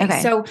you. Okay.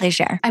 So please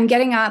share. I'm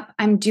getting up,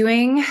 I'm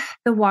doing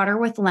the water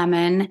with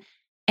lemon,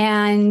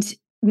 and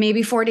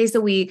maybe 4 days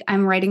a week,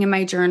 I'm writing in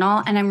my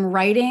journal and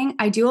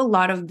I do a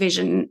lot of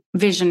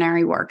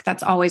visionary work.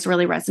 That's always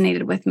really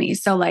resonated with me.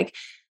 So like,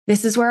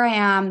 this is where I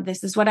am.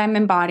 This is what I'm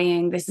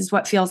embodying. This is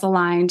what feels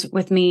aligned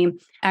with me.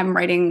 I'm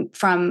writing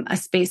from a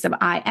space of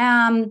I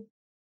am.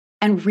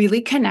 and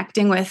really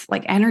connecting with,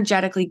 like,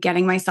 energetically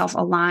getting myself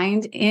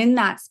aligned in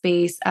that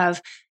space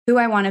of who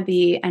I want to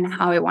be and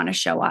how I want to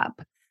show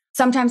up.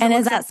 Sometimes And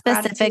is that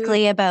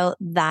specifically about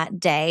that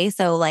day?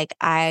 So like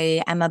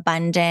I am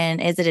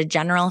abundant. Is it a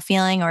general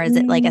feeling or is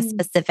it like a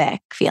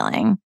specific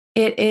feeling?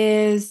 It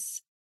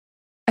is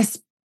a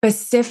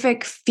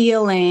specific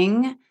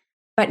feeling,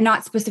 but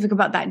not specific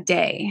about that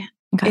day.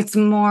 Okay. It's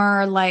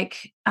more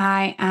like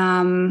I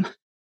am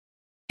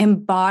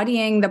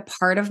embodying the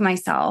part of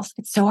myself.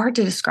 It's so hard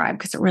to describe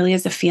because it really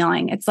is a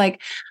feeling. It's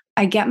like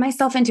I get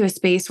myself into a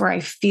space where I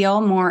feel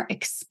more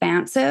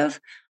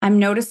expansive. I'm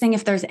noticing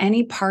if there's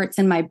any parts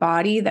in my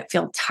body that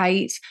feel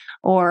tight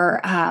or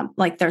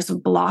like there's a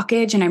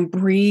blockage, and I'm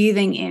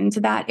breathing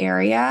into that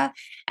area.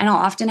 And I'll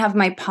often have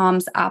my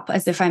palms up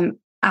as if I'm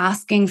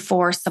asking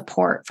for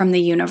support from the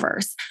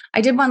universe.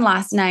 I did one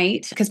last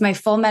night because my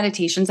full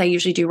meditations I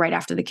usually do right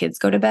after the kids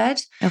go to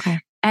bed. Okay.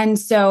 And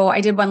so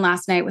I did one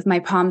last night with my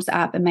palms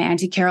up and my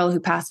Auntie Carol, who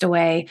passed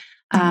away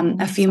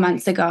a few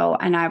months ago.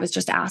 And I was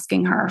just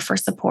asking her for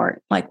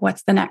support. Like,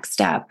 what's the next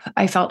step?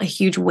 I felt a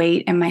huge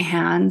weight in my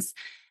hands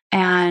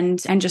and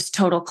just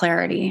total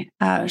clarity.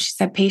 She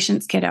said,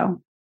 patience,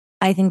 kiddo.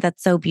 I think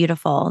that's so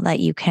beautiful that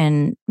you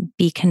can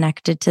be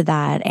connected to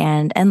that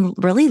and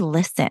really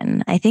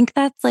listen. I think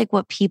that's like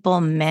what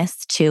people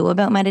miss too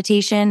about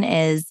meditation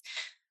is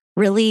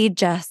really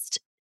just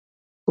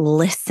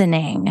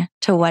listening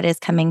to what is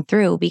coming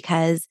through,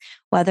 because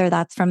whether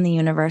that's from the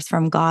universe,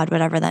 from God,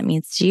 whatever that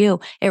means to you,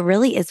 it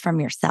really is from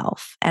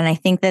yourself. And I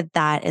think that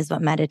that is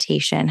what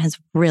meditation has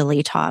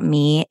really taught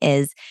me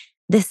is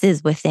this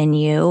is within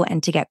you,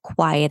 and to get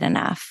quiet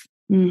enough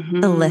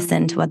to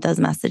listen to what those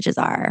messages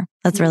are.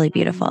 That's really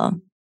beautiful.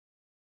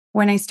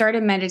 When I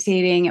started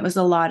meditating, it was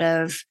a lot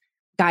of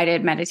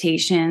guided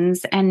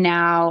meditations. And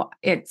now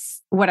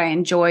it's what I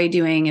enjoy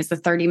doing is the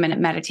 30-minute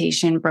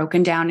meditation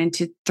broken down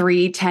into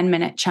 3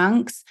 10-minute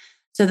chunks.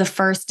 So the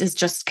first is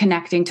just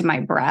connecting to my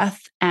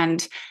breath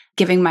and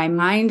giving my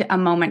mind a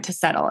moment to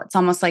settle. It's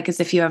almost like as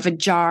if you have a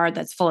jar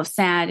that's full of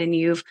sand and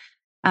you've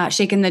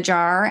shaken the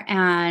jar.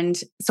 And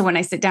so when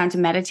I sit down to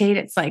meditate,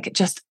 it's like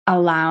just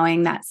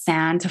allowing that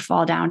sand to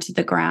fall down to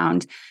the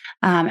ground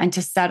and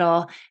to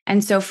settle.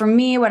 And so for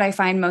me, what I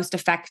find most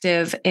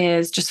effective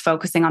is just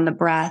focusing on the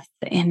breath,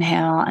 the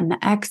inhale and the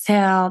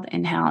exhale,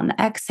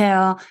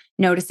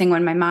 noticing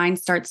when my mind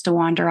starts to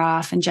wander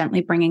off and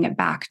gently bringing it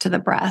back to the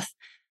breath.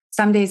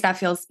 Some days that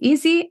feels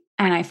easy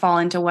and I fall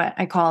into what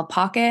I call a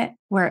pocket,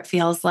 where it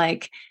feels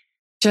like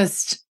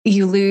just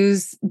you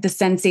lose the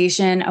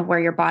sensation of where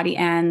your body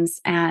ends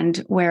and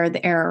where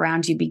the air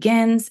around you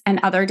begins.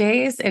 And other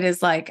days it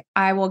is like,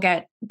 I will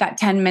get that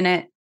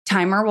 10-minute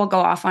timer will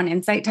go off on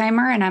Insight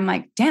Timer. And I'm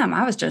like, damn,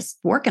 I was just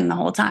working the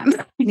whole time.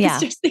 Yeah.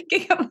 Just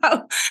thinking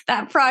about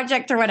that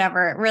project or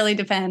whatever. It really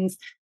depends.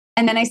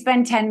 And then I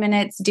spend 10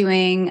 minutes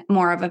doing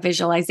more of a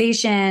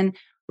visualization,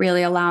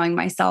 really allowing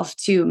myself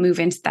to move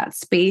into that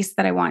space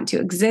that I want to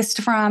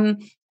exist from.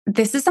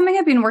 This is something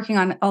I've been working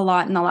on a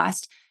lot in the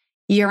last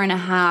year and a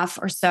half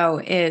or so,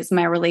 is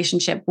my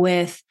relationship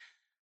with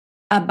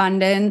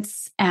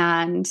abundance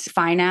and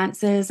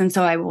finances. And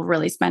so I will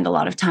really spend a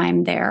lot of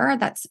time there.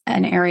 That's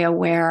an area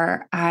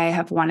where I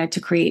have wanted to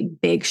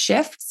create big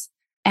shifts.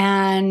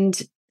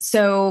 And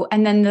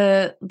then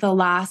the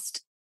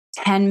last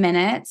 10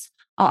 minutes,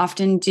 I'll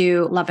often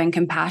do love and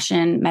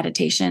compassion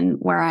meditation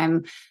where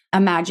I'm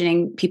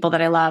imagining people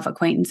that I love,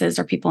 acquaintances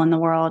or people in the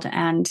world.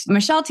 And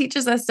Michelle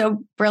teaches us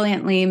so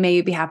brilliantly, may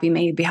you be happy,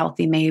 may you be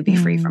healthy, may you be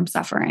free from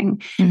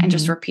suffering, and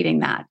just repeating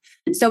that.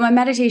 So my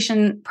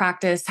meditation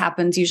practice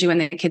happens usually when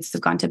the kids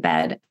have gone to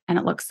bed, and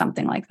it looks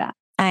something like that.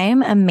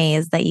 I'm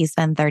amazed that you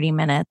spend 30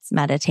 minutes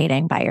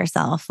meditating by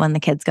yourself when the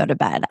kids go to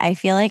bed. I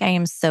feel like I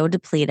am so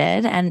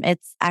depleted, and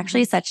it's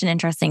actually such an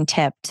interesting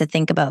tip to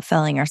think about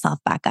filling yourself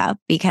back up,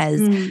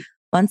 because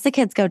once the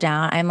kids go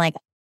down, I'm like,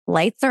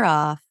 lights are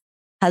off.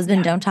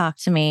 Husband, don't talk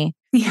to me.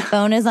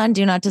 Phone is on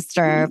do not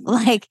disturb.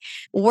 Like,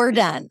 we're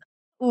done.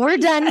 We're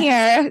done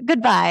here.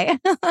 Goodbye.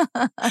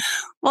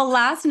 Well,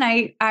 last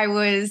night I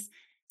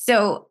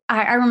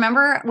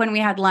remember when we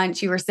had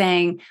lunch, you were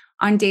saying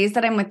on days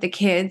that I'm with the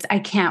kids, I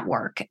can't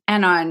work.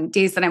 And on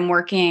days that I'm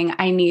working,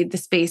 I need the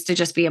space to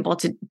just be able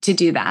to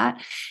do that.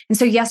 And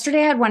so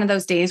yesterday I had one of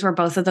those days where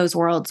both of those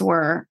worlds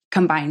were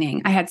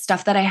combining. I had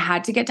stuff that I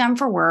had to get done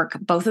for work.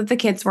 Both of the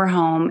kids were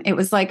home. It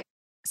was like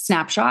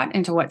snapshot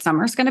into what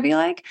summer's going to be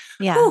like.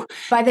 Yeah. Whew.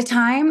 By the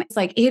time it's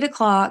like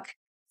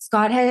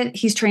 8:00,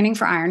 he's training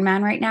for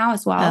Ironman right now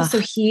as well. So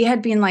he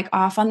had been like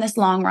off on this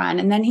long run,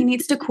 and then he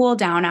needs to cool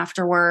down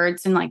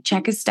afterwards and like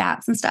check his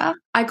stats and stuff.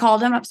 I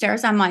called him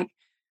upstairs. I'm like,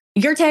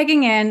 you're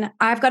tagging in.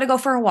 I've got to go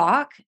for a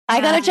walk. I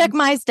got to check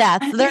my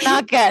stats. They're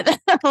not good.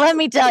 Let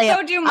me tell you.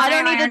 I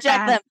don't need to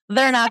check them.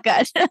 They're not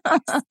good.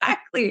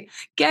 Exactly.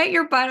 Get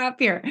your butt up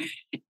here.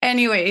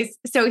 Anyways,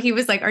 so he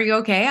was like, are you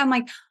okay? I'm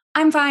like,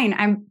 I'm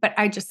fine. But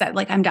I just said,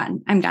 like, I'm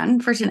done. I'm done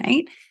for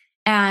tonight.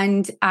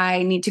 And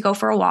I need to go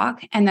for a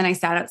walk. And then I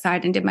sat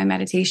outside and did my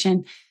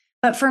meditation.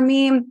 But for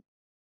me,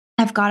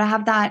 I've got to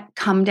have that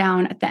come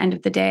down at the end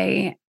of the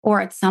day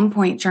or at some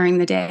point during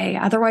the day.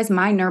 Otherwise,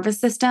 my nervous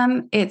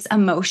system, its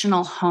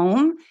emotional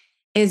home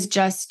is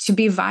just to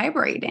be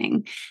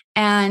vibrating.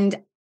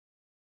 And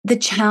the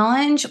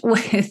challenge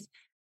with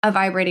a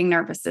vibrating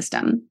nervous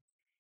system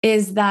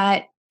is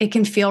that it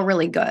can feel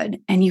really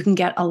good and you can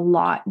get a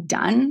lot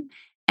done.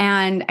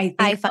 And I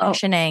think high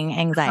functioning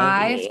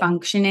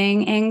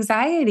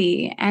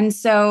anxiety. And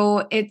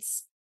so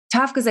it's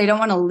tough because I don't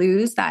want to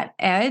lose that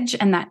edge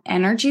and that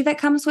energy that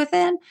comes with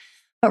it.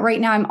 But right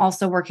now I'm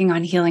also working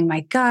on healing my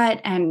gut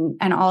and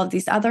all of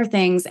these other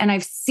things. And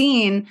I've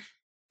seen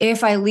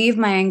if I leave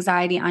my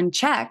anxiety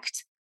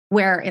unchecked,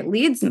 where it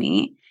leads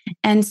me.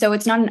 And so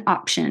it's not an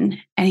option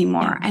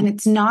anymore. And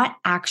it's not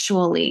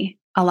actually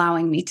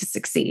allowing me to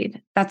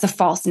succeed. That's a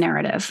false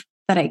narrative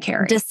that I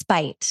carry.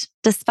 Despite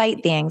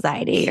the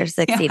anxiety, you're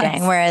succeeding.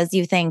 Yes. Whereas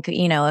you think,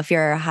 if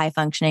you're a high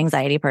functioning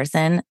anxiety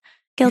person,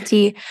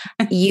 guilty,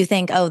 you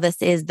think, oh,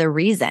 this is the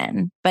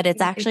reason, but it's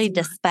actually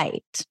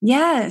despite.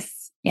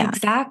 Yes,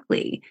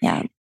 exactly.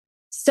 Yeah.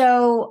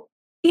 So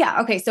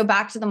okay. So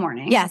back to the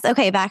morning. Yes.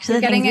 Okay. Back to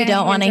the things you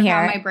don't want to hear.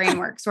 How my brain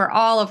works. We're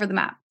all over the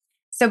map.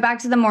 So back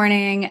to the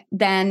morning,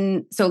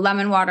 then, so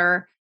lemon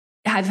water,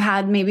 I've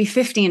had maybe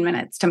 15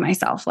 minutes to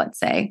myself, let's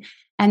say.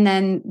 And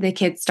then the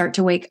kids start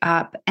to wake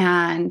up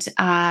and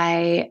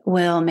I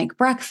will make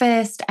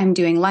breakfast. I'm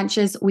doing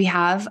lunches. We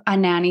have a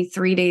nanny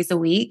 3 days a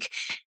week.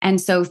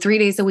 And so 3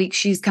 days a week,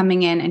 she's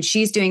coming in and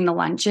she's doing the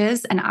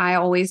lunches and I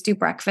always do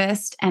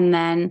breakfast. And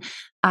then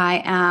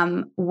I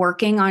am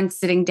working on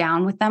sitting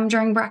down with them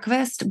during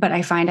breakfast, but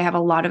I find I have a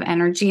lot of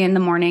energy in the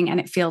morning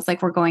and it feels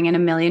like we're going in a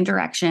million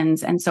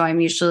directions. And so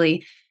I'm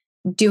usually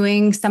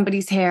doing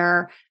somebody's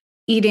hair,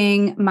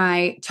 eating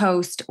my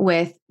toast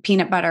with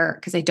peanut butter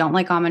because I don't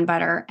like almond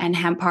butter and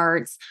hemp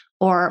hearts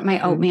or my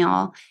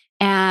oatmeal.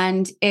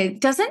 And it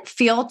doesn't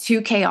feel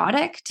too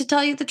chaotic to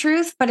tell you the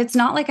truth, but it's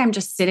not like I'm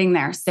just sitting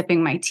there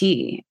sipping my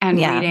tea and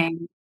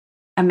reading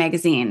a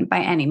magazine by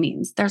any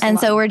means.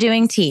 So we're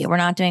doing tea. We're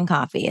not doing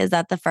coffee. Is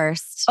that the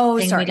first thing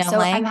we don't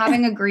like? I'm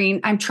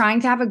having I'm trying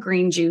to have a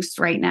green juice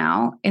right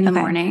now in the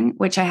morning,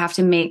 which I have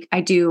to make.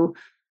 I do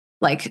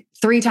like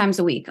 3 times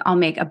a week. I'll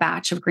make a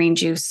batch of green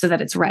juice so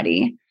that it's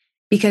ready.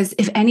 Because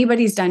if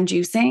anybody's done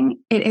juicing,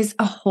 it is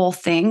a whole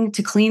thing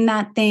to clean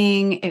that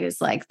thing. It is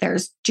like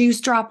there's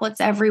juice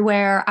droplets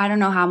everywhere. I don't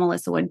know how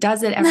Melissa Wood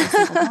does it every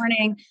single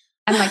morning.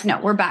 I'm like, no,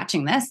 we're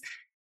batching this.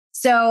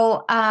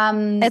 So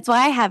that's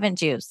why I haven't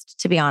juiced,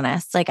 to be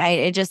honest. Like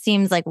it just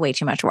seems like way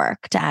too much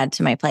work to add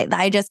to my plate.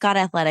 I just got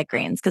athletic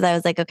greens because I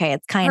was like, okay,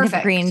 it's kind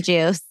of green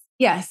juice.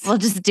 Yes. We'll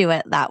just do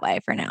it that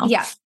way for now.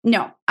 Yeah.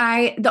 No,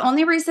 the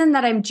only reason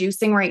that I'm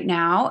juicing right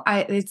now,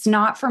 it's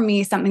not for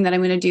me something that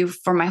I'm going to do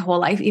for my whole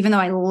life, even though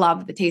I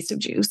love the taste of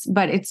juice,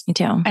 but it's, me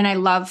too. And I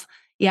love,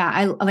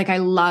 I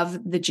love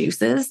the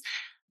juices,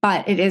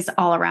 but it is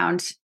all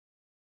around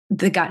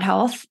the gut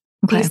health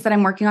piece that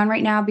I'm working on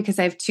right now because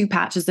I have 2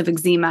 patches of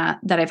eczema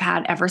that I've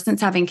had ever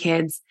since having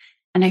kids.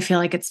 And I feel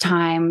like it's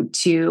time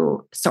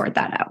to sort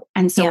that out.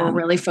 And so we're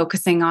really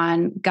focusing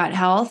on gut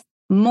health.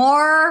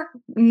 More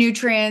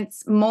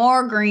nutrients,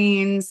 more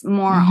greens,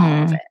 more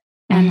all of it.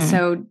 And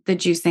so the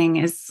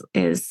juicing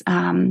is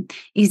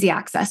easy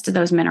access to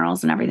those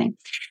minerals and everything.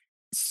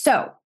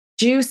 So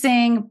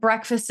juicing,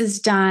 breakfast is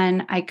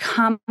done. I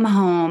come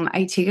home,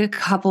 I take a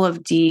couple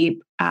of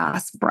deep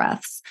ass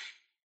breaths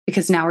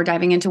because now we're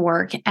diving into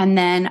work. And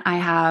then I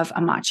have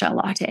a matcha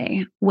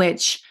latte,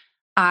 which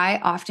I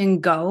often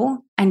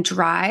go and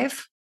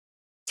drive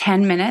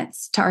 10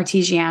 minutes to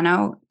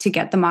Artigiano to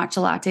get the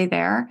matcha latte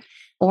there.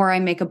 Or I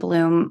make a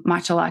Bloom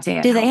matcha latte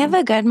at Do they home. have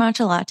a good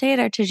matcha latte at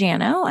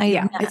Artigiano?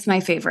 It's my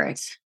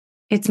favorite.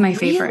 It's my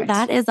favorite.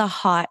 That is a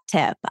hot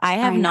tip. I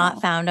have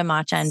not found a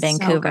matcha in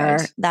Vancouver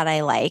that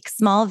I like.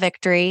 Small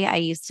Victory, I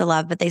used to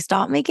love, but they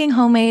stopped making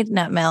homemade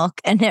nut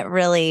milk and it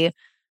really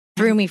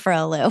threw me for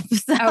a loop.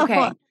 So.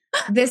 Okay.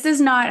 This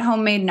is not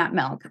homemade nut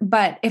milk,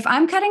 but if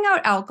I'm cutting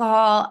out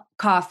alcohol,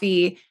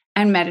 coffee,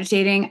 and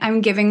meditating,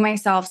 I'm giving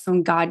myself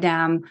some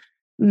goddamn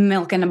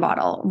milk in a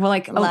bottle. We're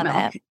like oat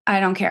milk. I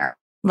don't care.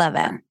 Love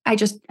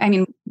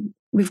it.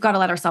 We've got to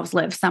let ourselves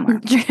live somewhere.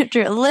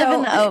 True. Live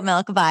in the oat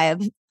milk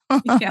vibe.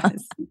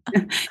 Yes.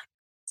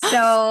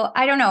 So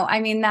I don't know.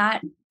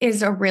 That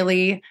is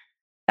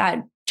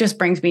that just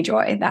brings me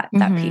joy, that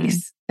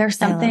piece. There's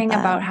something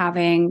about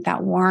having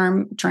that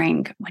warm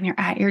drink when you're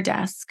at your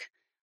desk.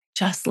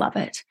 Just love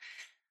it.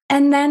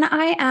 And then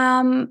I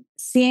am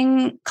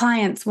seeing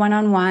clients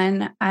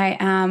one-on-one. I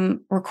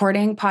am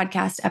recording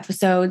podcast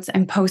episodes.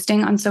 I'm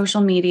posting on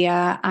social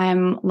media.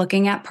 I'm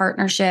looking at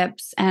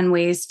partnerships and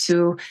ways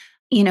to,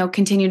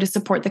 continue to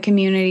support the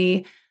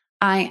community.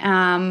 I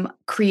am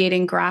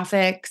creating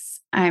graphics.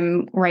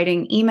 I'm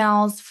writing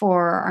emails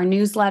for our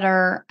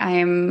newsletter.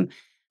 I'm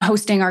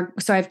hosting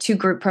so I have 2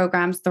 group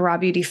programs, the Raw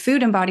Beauty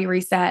Food and Body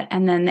Reset,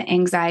 and then the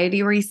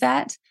Anxiety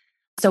Reset.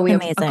 So we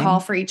have a call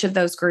for each of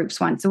those groups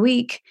once a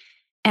week.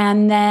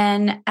 And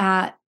then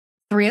at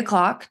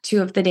 3:00,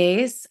 2 of the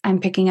days, I'm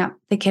picking up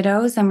the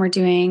kiddos and we're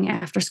doing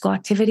after school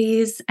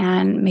activities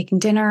and making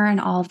dinner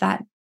and all of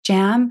that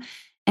jam.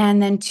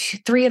 And then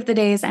 3 of the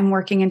days I'm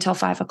working until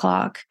 5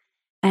 o'clock.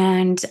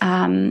 And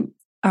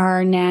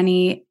our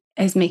nanny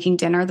is making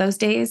dinner those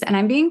days. And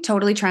I'm being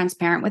totally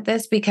transparent with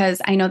this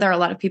because I know there are a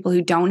lot of people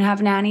who don't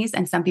have nannies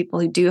and some people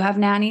who do have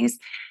nannies.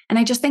 And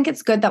I just think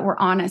it's good that we're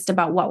honest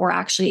about what we're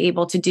actually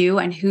able to do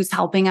and who's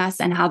helping us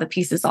and how the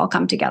pieces all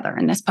come together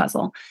in this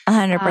puzzle.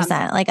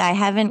 100%. Like I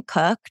haven't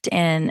cooked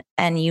and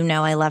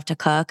I love to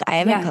cook. I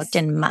haven't cooked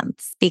in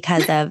months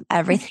because of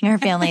everything our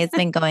family has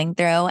been going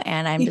through.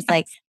 And I'm just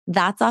like,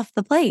 that's off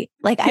the plate.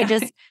 Like I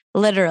just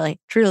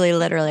truly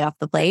off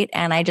the plate.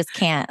 And I just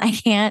can't. I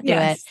can't do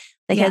it.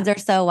 The kids are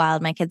so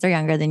wild. My kids are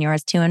younger than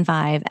yours, 2 and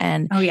 5.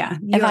 And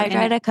if I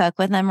try to cook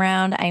with them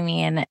around, I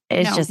mean,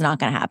 it's just not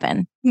going to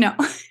happen. No.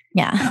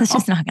 Yeah, it's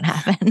just not going to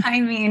happen.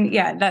 I mean,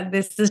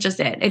 this is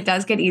just it. It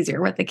does get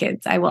easier with the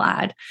kids, I will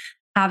add.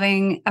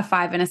 Having a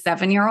 5 and a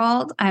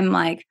 7-year-old, I'm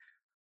like,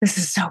 this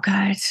is so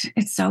good.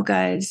 It's so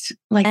good.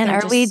 Like, and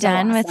are we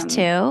done with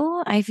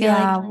 2? I feel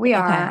like we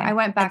are. Okay. I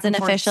went back. It's an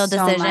official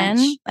decision.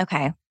 Much.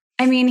 Okay.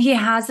 I mean, he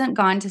hasn't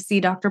gone to see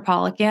Dr.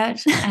 Pollock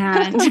yet.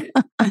 And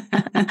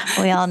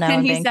we all know and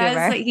in he Vancouver.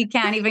 says that he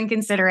can't even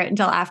consider it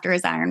until after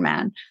his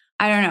Ironman.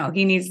 I don't know.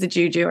 He needs the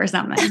juju or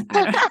something.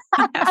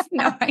 I have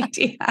no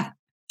idea.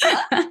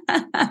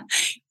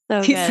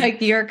 So he's good.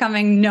 like, you're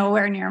coming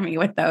nowhere near me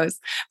with those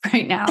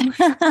right now.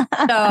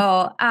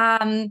 So,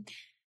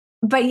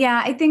 but yeah,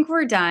 I think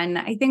we're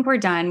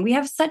done. We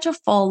have such a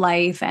full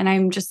life and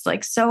I'm just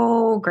like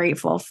so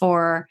grateful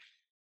for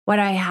what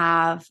I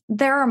have.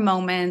 There are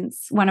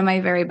moments, one of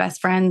my very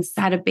best friends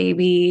had a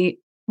baby.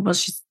 Well,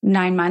 she's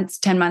 10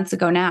 months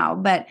ago now.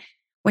 But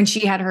when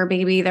she had her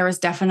baby, there was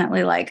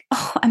definitely like,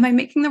 oh, am I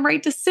making the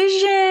right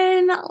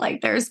decision?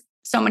 Like there's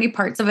so many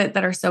parts of it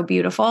that are so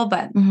beautiful,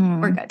 but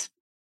we're good.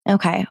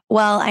 Okay.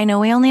 Well, I know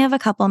we only have a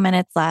couple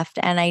minutes left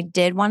and I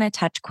did want to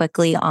touch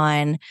quickly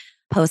on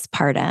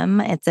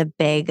postpartum. It's a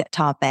big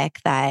topic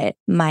that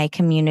my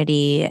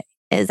community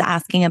is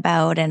asking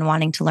about and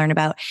wanting to learn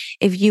about.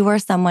 If you are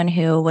someone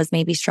who was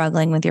maybe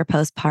struggling with your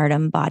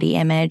postpartum body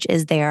image,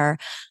 is there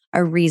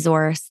a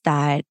resource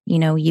that,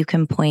 you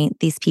can point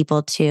these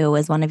people to?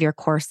 Is one of your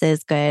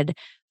courses good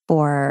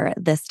for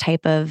this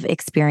type of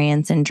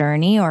experience and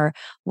journey? Or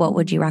what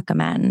would you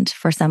recommend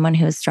for someone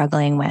who's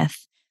struggling with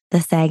the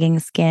sagging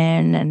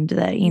skin and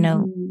the,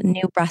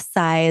 new breast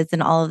size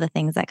and all of the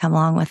things that come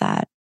along with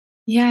that?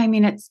 Yeah, I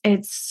mean,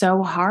 it's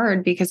so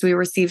hard because we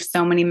receive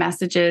so many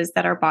messages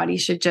that our body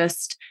should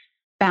just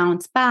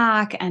bounce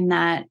back and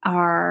that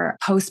our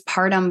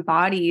postpartum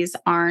bodies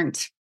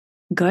aren't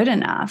good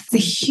enough. It's a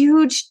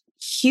huge,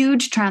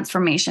 huge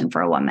transformation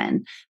for a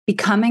woman,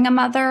 becoming a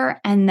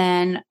mother and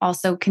then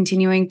also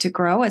continuing to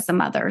grow as a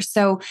mother.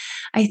 So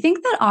I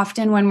think that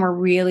often when we're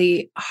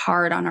really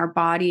hard on our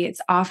body,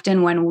 it's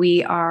often when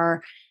we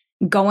are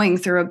going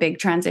through a big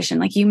transition.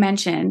 Like you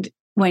mentioned,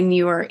 when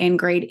you were in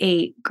grade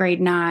 8,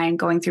 grade 9,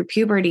 going through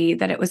puberty,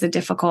 that it was a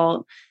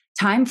difficult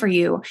time for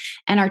you.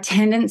 And our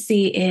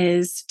tendency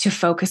is to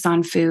focus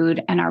on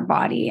food and our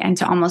body and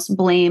to almost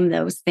blame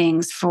those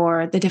things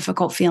for the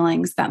difficult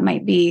feelings that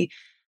might be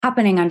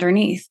happening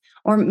underneath.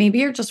 Or maybe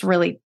you're just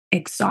really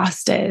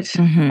exhausted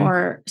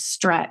or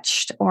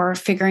stretched or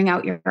figuring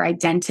out your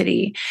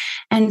identity.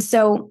 And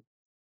so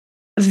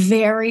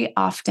very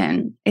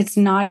often, it's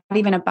not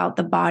even about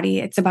the body.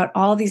 It's about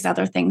all these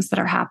other things that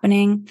are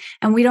happening.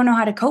 And we don't know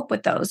how to cope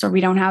with those, or we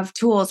don't have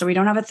tools, or we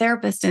don't have a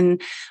therapist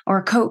or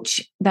a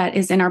coach that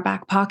is in our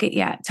back pocket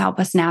yet to help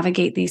us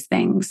navigate these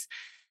things.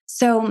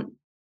 So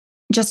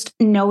just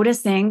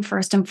noticing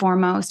first and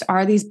foremost,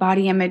 are these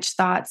body image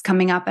thoughts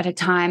coming up at a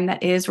time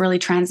that is really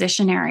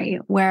transitionary,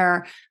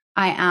 where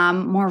I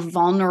am more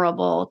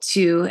vulnerable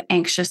to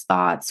anxious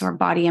thoughts or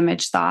body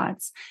image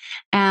thoughts,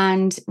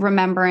 and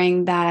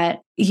remembering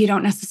that you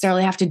don't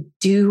necessarily have to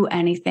do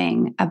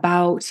anything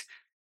about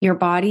your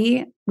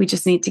body. We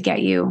just need to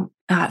get you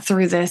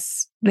through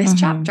this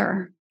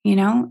chapter,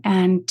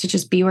 and to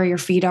just be where your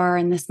feet are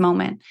in this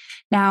moment.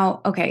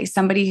 Now, okay,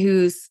 somebody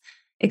who's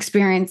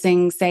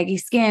experiencing saggy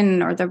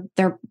skin or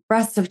their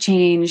breasts have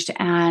changed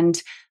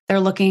and they're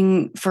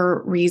looking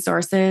for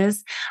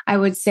resources, I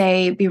would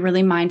say be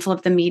really mindful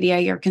of the media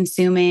you're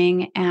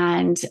consuming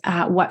and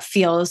what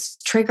feels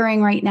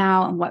triggering right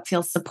now and what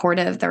feels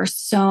supportive. There are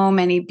so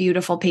many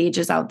beautiful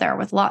pages out there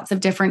with lots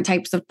of different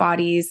types of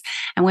bodies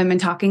and women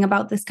talking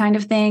about this kind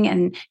of thing.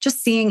 And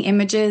just seeing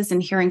images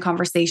and hearing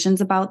conversations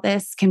about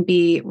this can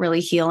be really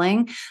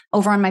healing.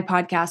 Over on my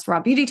podcast, Raw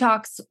Beauty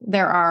Talks,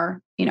 there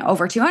are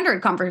over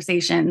 200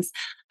 conversations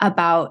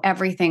about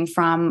everything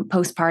from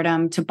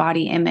postpartum to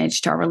body image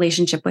to our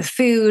relationship with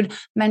food,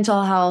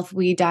 mental health.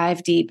 We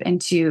dive deep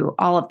into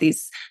all of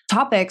these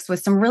topics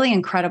with some really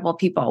incredible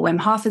people.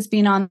 Wim Hof has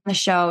been on the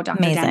show,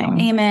 Dr.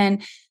 Daniel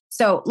Amen.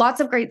 So lots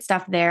of great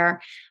stuff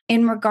there.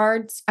 In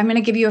regards, I'm going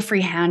to give you a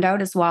free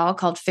handout as well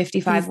called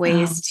 55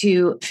 Ways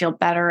to Feel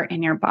Better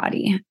in Your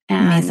Body.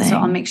 And so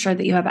I'll make sure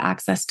that you have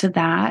access to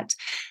that,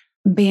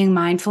 being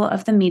mindful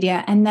of the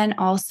media. And then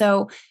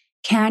also,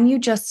 can you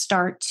just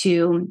start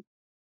to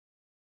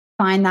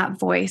find that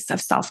voice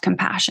of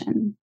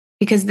self-compassion?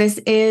 Because this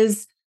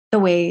is the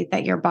way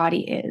that your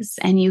body is.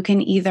 And you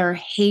can either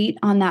hate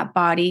on that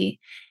body,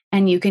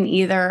 and you can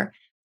either,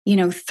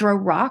 throw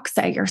rocks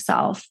at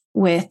yourself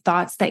with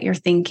thoughts that you're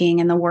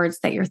thinking and the words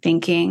that you're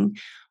thinking,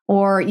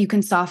 or you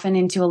can soften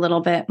into a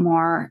little bit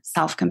more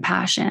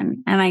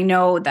self-compassion. And I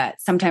know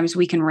that sometimes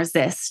we can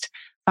resist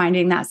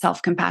finding that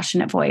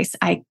self-compassionate voice.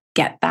 I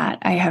get that.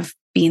 I have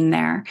been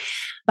there.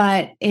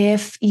 But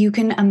if you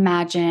can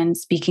imagine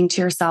speaking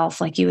to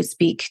yourself like you would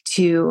speak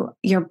to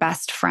your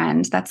best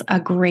friend, that's a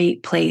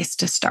great place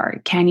to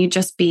start. Can you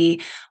just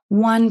be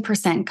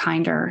 1%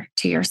 kinder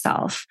to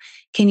yourself?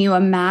 Can you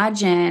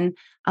imagine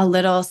a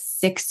little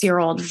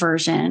 6-year-old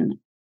version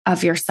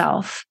of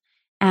yourself?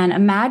 And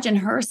imagine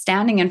her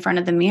standing in front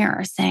of the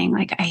mirror saying,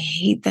 like, I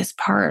hate this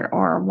part,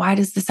 or why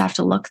does this have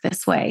to look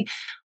this way?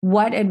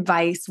 What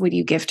advice would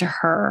you give to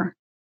her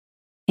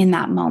in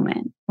that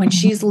moment when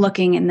she's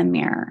looking in the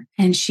mirror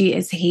and she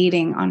is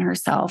hating on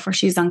herself, or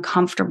she's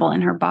uncomfortable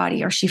in her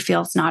body, or she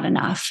feels not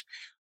enough?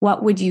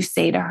 What would you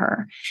say to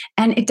her?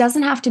 And it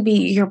doesn't have to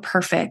be you're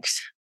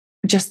perfect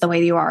just the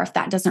way you are if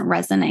that doesn't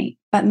resonate,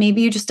 but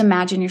maybe you just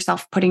imagine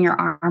yourself putting your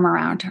arm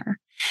around her.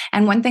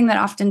 And one thing that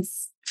often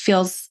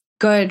feels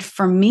good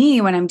for me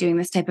when I'm doing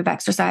this type of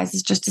exercise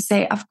is just to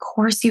say, of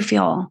course you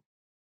feel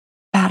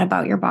bad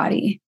about your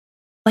body.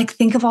 Like,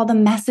 think of all the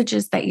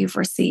messages that you've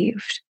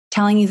received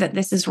telling you that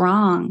this is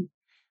wrong,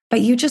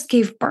 but you just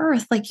gave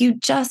birth. Like, you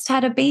just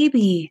had a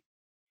baby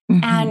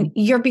and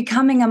you're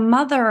becoming a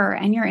mother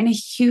and you're in a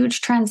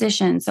huge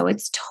transition. So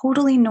it's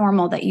totally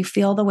normal that you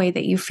feel the way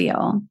that you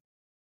feel,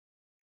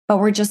 but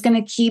we're just going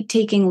to keep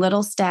taking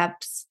little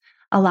steps,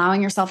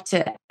 allowing yourself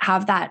to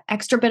have that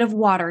extra bit of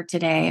water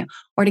today,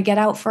 or to get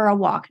out for a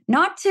walk,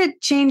 not to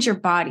change your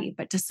body,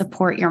 but to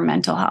support your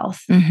mental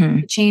health,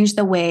 to change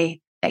the way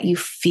that you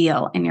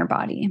feel in your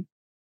body.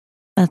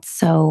 That's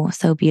so,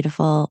 so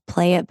beautiful.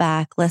 Play it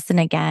back, listen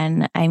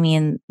again. I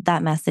mean,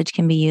 that message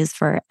can be used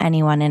for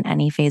anyone in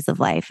any phase of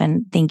life.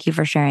 And thank you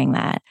for sharing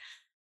that.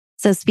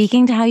 So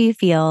speaking to how you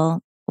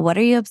feel, what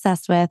are you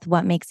obsessed with?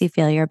 What makes you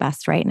feel your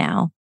best right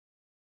now?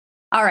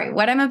 All right.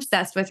 What I'm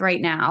obsessed with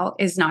right now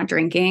is not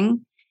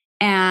drinking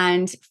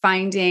and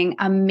finding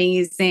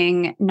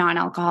amazing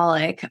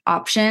non-alcoholic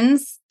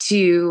options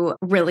to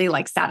really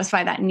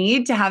satisfy that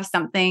need to have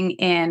something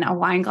in a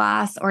wine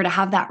glass, or to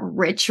have that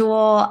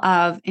ritual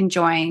of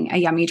enjoying a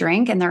yummy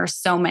drink. And there are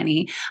so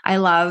many. I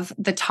love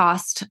the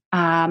tossed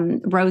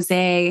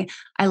rosé.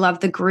 I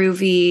love the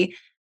groovy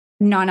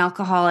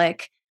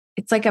non-alcoholic.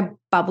 It's like a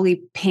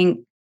bubbly pink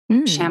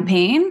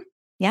champagne.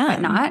 Yeah.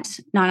 But not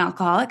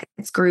non-alcoholic.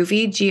 It's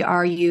groovy,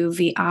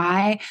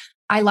 GRUVI.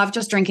 I love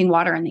just drinking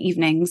water in the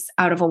evenings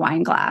out of a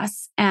wine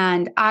glass.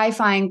 And I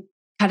find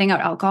cutting out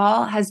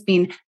alcohol has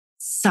been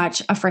such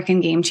a freaking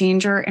game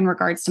changer in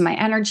regards to my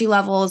energy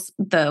levels,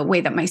 the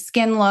way that my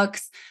skin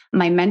looks,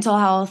 my mental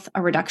health,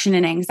 a reduction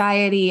in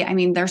anxiety. I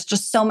mean, there's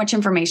just so much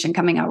information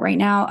coming out right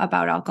now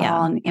about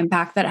alcohol and the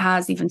impact that it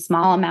has, even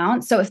small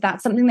amounts. So if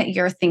that's something that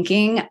you're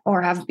thinking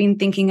or have been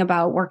thinking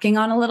about working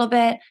on a little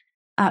bit,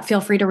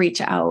 feel free to reach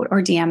out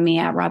or DM me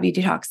at Raw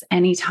Beauty Talks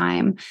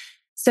anytime.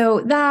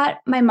 So that,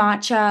 my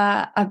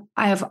matcha,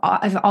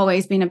 I've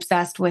always been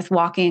obsessed with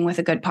walking with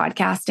a good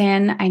podcast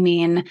in. I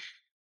mean,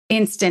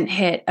 instant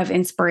hit of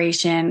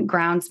inspiration,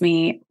 grounds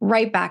me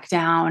right back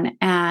down.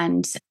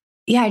 And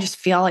I just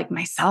feel like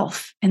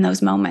myself in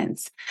those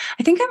moments.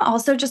 I think I'm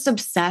also just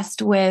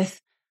obsessed with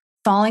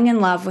falling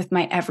in love with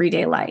my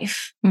everyday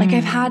life. Like,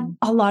 I've had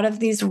a lot of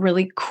these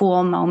really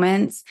cool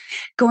moments,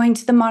 going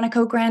to the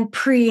Monaco Grand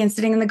Prix and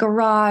sitting in the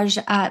garage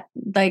at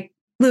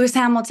Lewis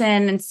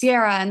Hamilton and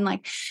Sierra, and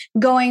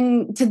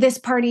going to this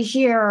party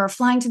here, or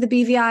flying to the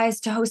BVI's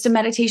to host a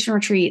meditation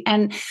retreat.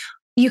 And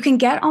you can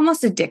get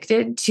almost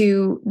addicted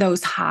to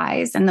those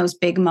highs and those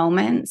big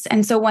moments.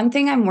 And so one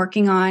thing I'm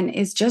working on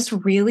is just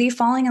really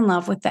falling in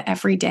love with the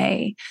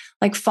everyday,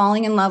 like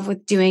falling in love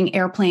with doing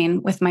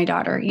airplane with my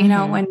daughter, you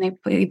know, when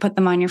you put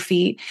them on your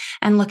feet,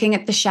 and looking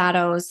at the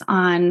shadows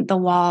on the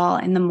wall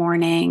in the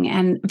morning.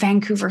 And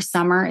Vancouver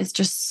summer is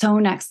just so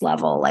next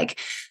level. Like,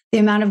 the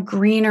amount of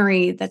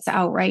greenery that's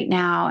out right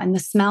now, and the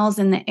smells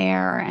in the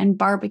air, and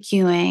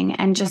barbecuing,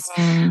 and just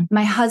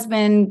my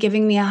husband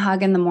giving me a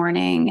hug in the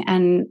morning,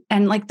 and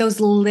those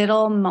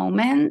little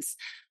moments.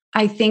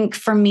 I think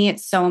for me,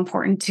 it's so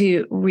important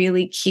to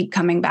really keep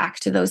coming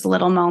back to those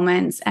little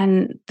moments.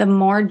 And the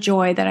more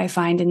joy that I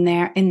find in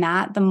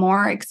that, the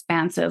more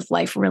expansive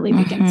life really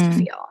begins to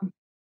feel.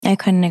 I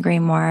couldn't agree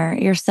more.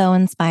 You're so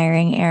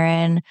inspiring,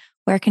 Erin.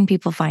 Where can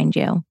people find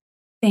you?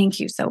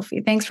 Thank you,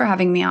 Sophie. Thanks for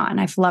having me on.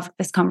 I've loved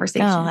this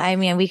conversation. Oh, I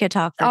mean, we could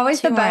talk for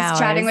always 2 the best hours.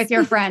 Chatting with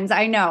your friends.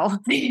 I know.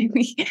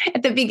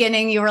 At the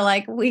beginning, you were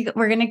like, we're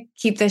going to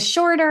keep this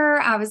shorter.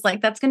 I was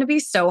like, that's going to be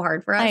so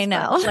hard for us. I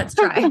know. Let's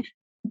try.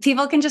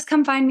 People can just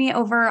come find me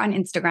over on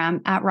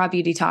Instagram at Raw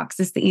Beauty Talks.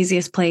 It's the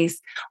easiest place,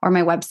 or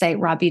my website,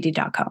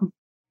 rawbeauty.co.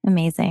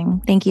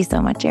 Amazing. Thank you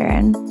so much,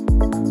 Erin.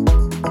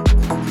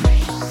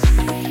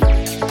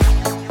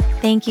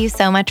 Thank you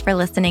so much for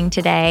listening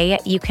today.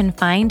 You can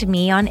find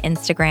me on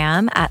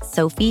Instagram at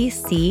Sophie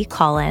C.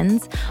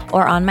 Collins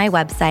or on my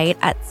website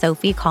at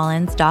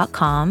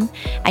sophiecollins.com.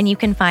 And you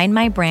can find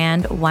my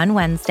brand One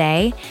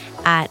Wednesday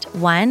at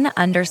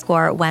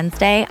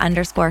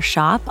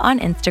one_Wednesday_shop on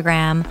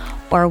Instagram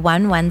or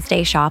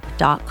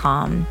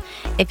onewednesdayshop.com.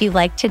 If you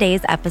liked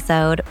today's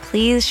episode,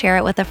 please share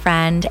it with a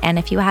friend. And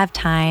if you have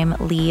time,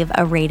 leave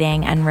a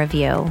rating and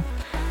review.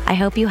 I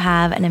hope you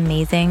have an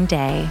amazing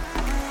day.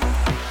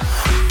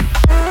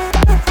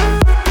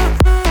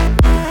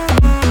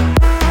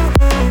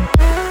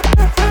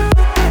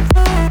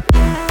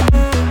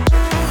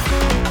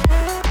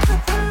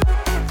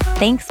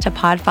 Thanks to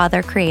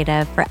Podfather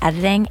Creative for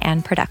editing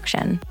and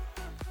production.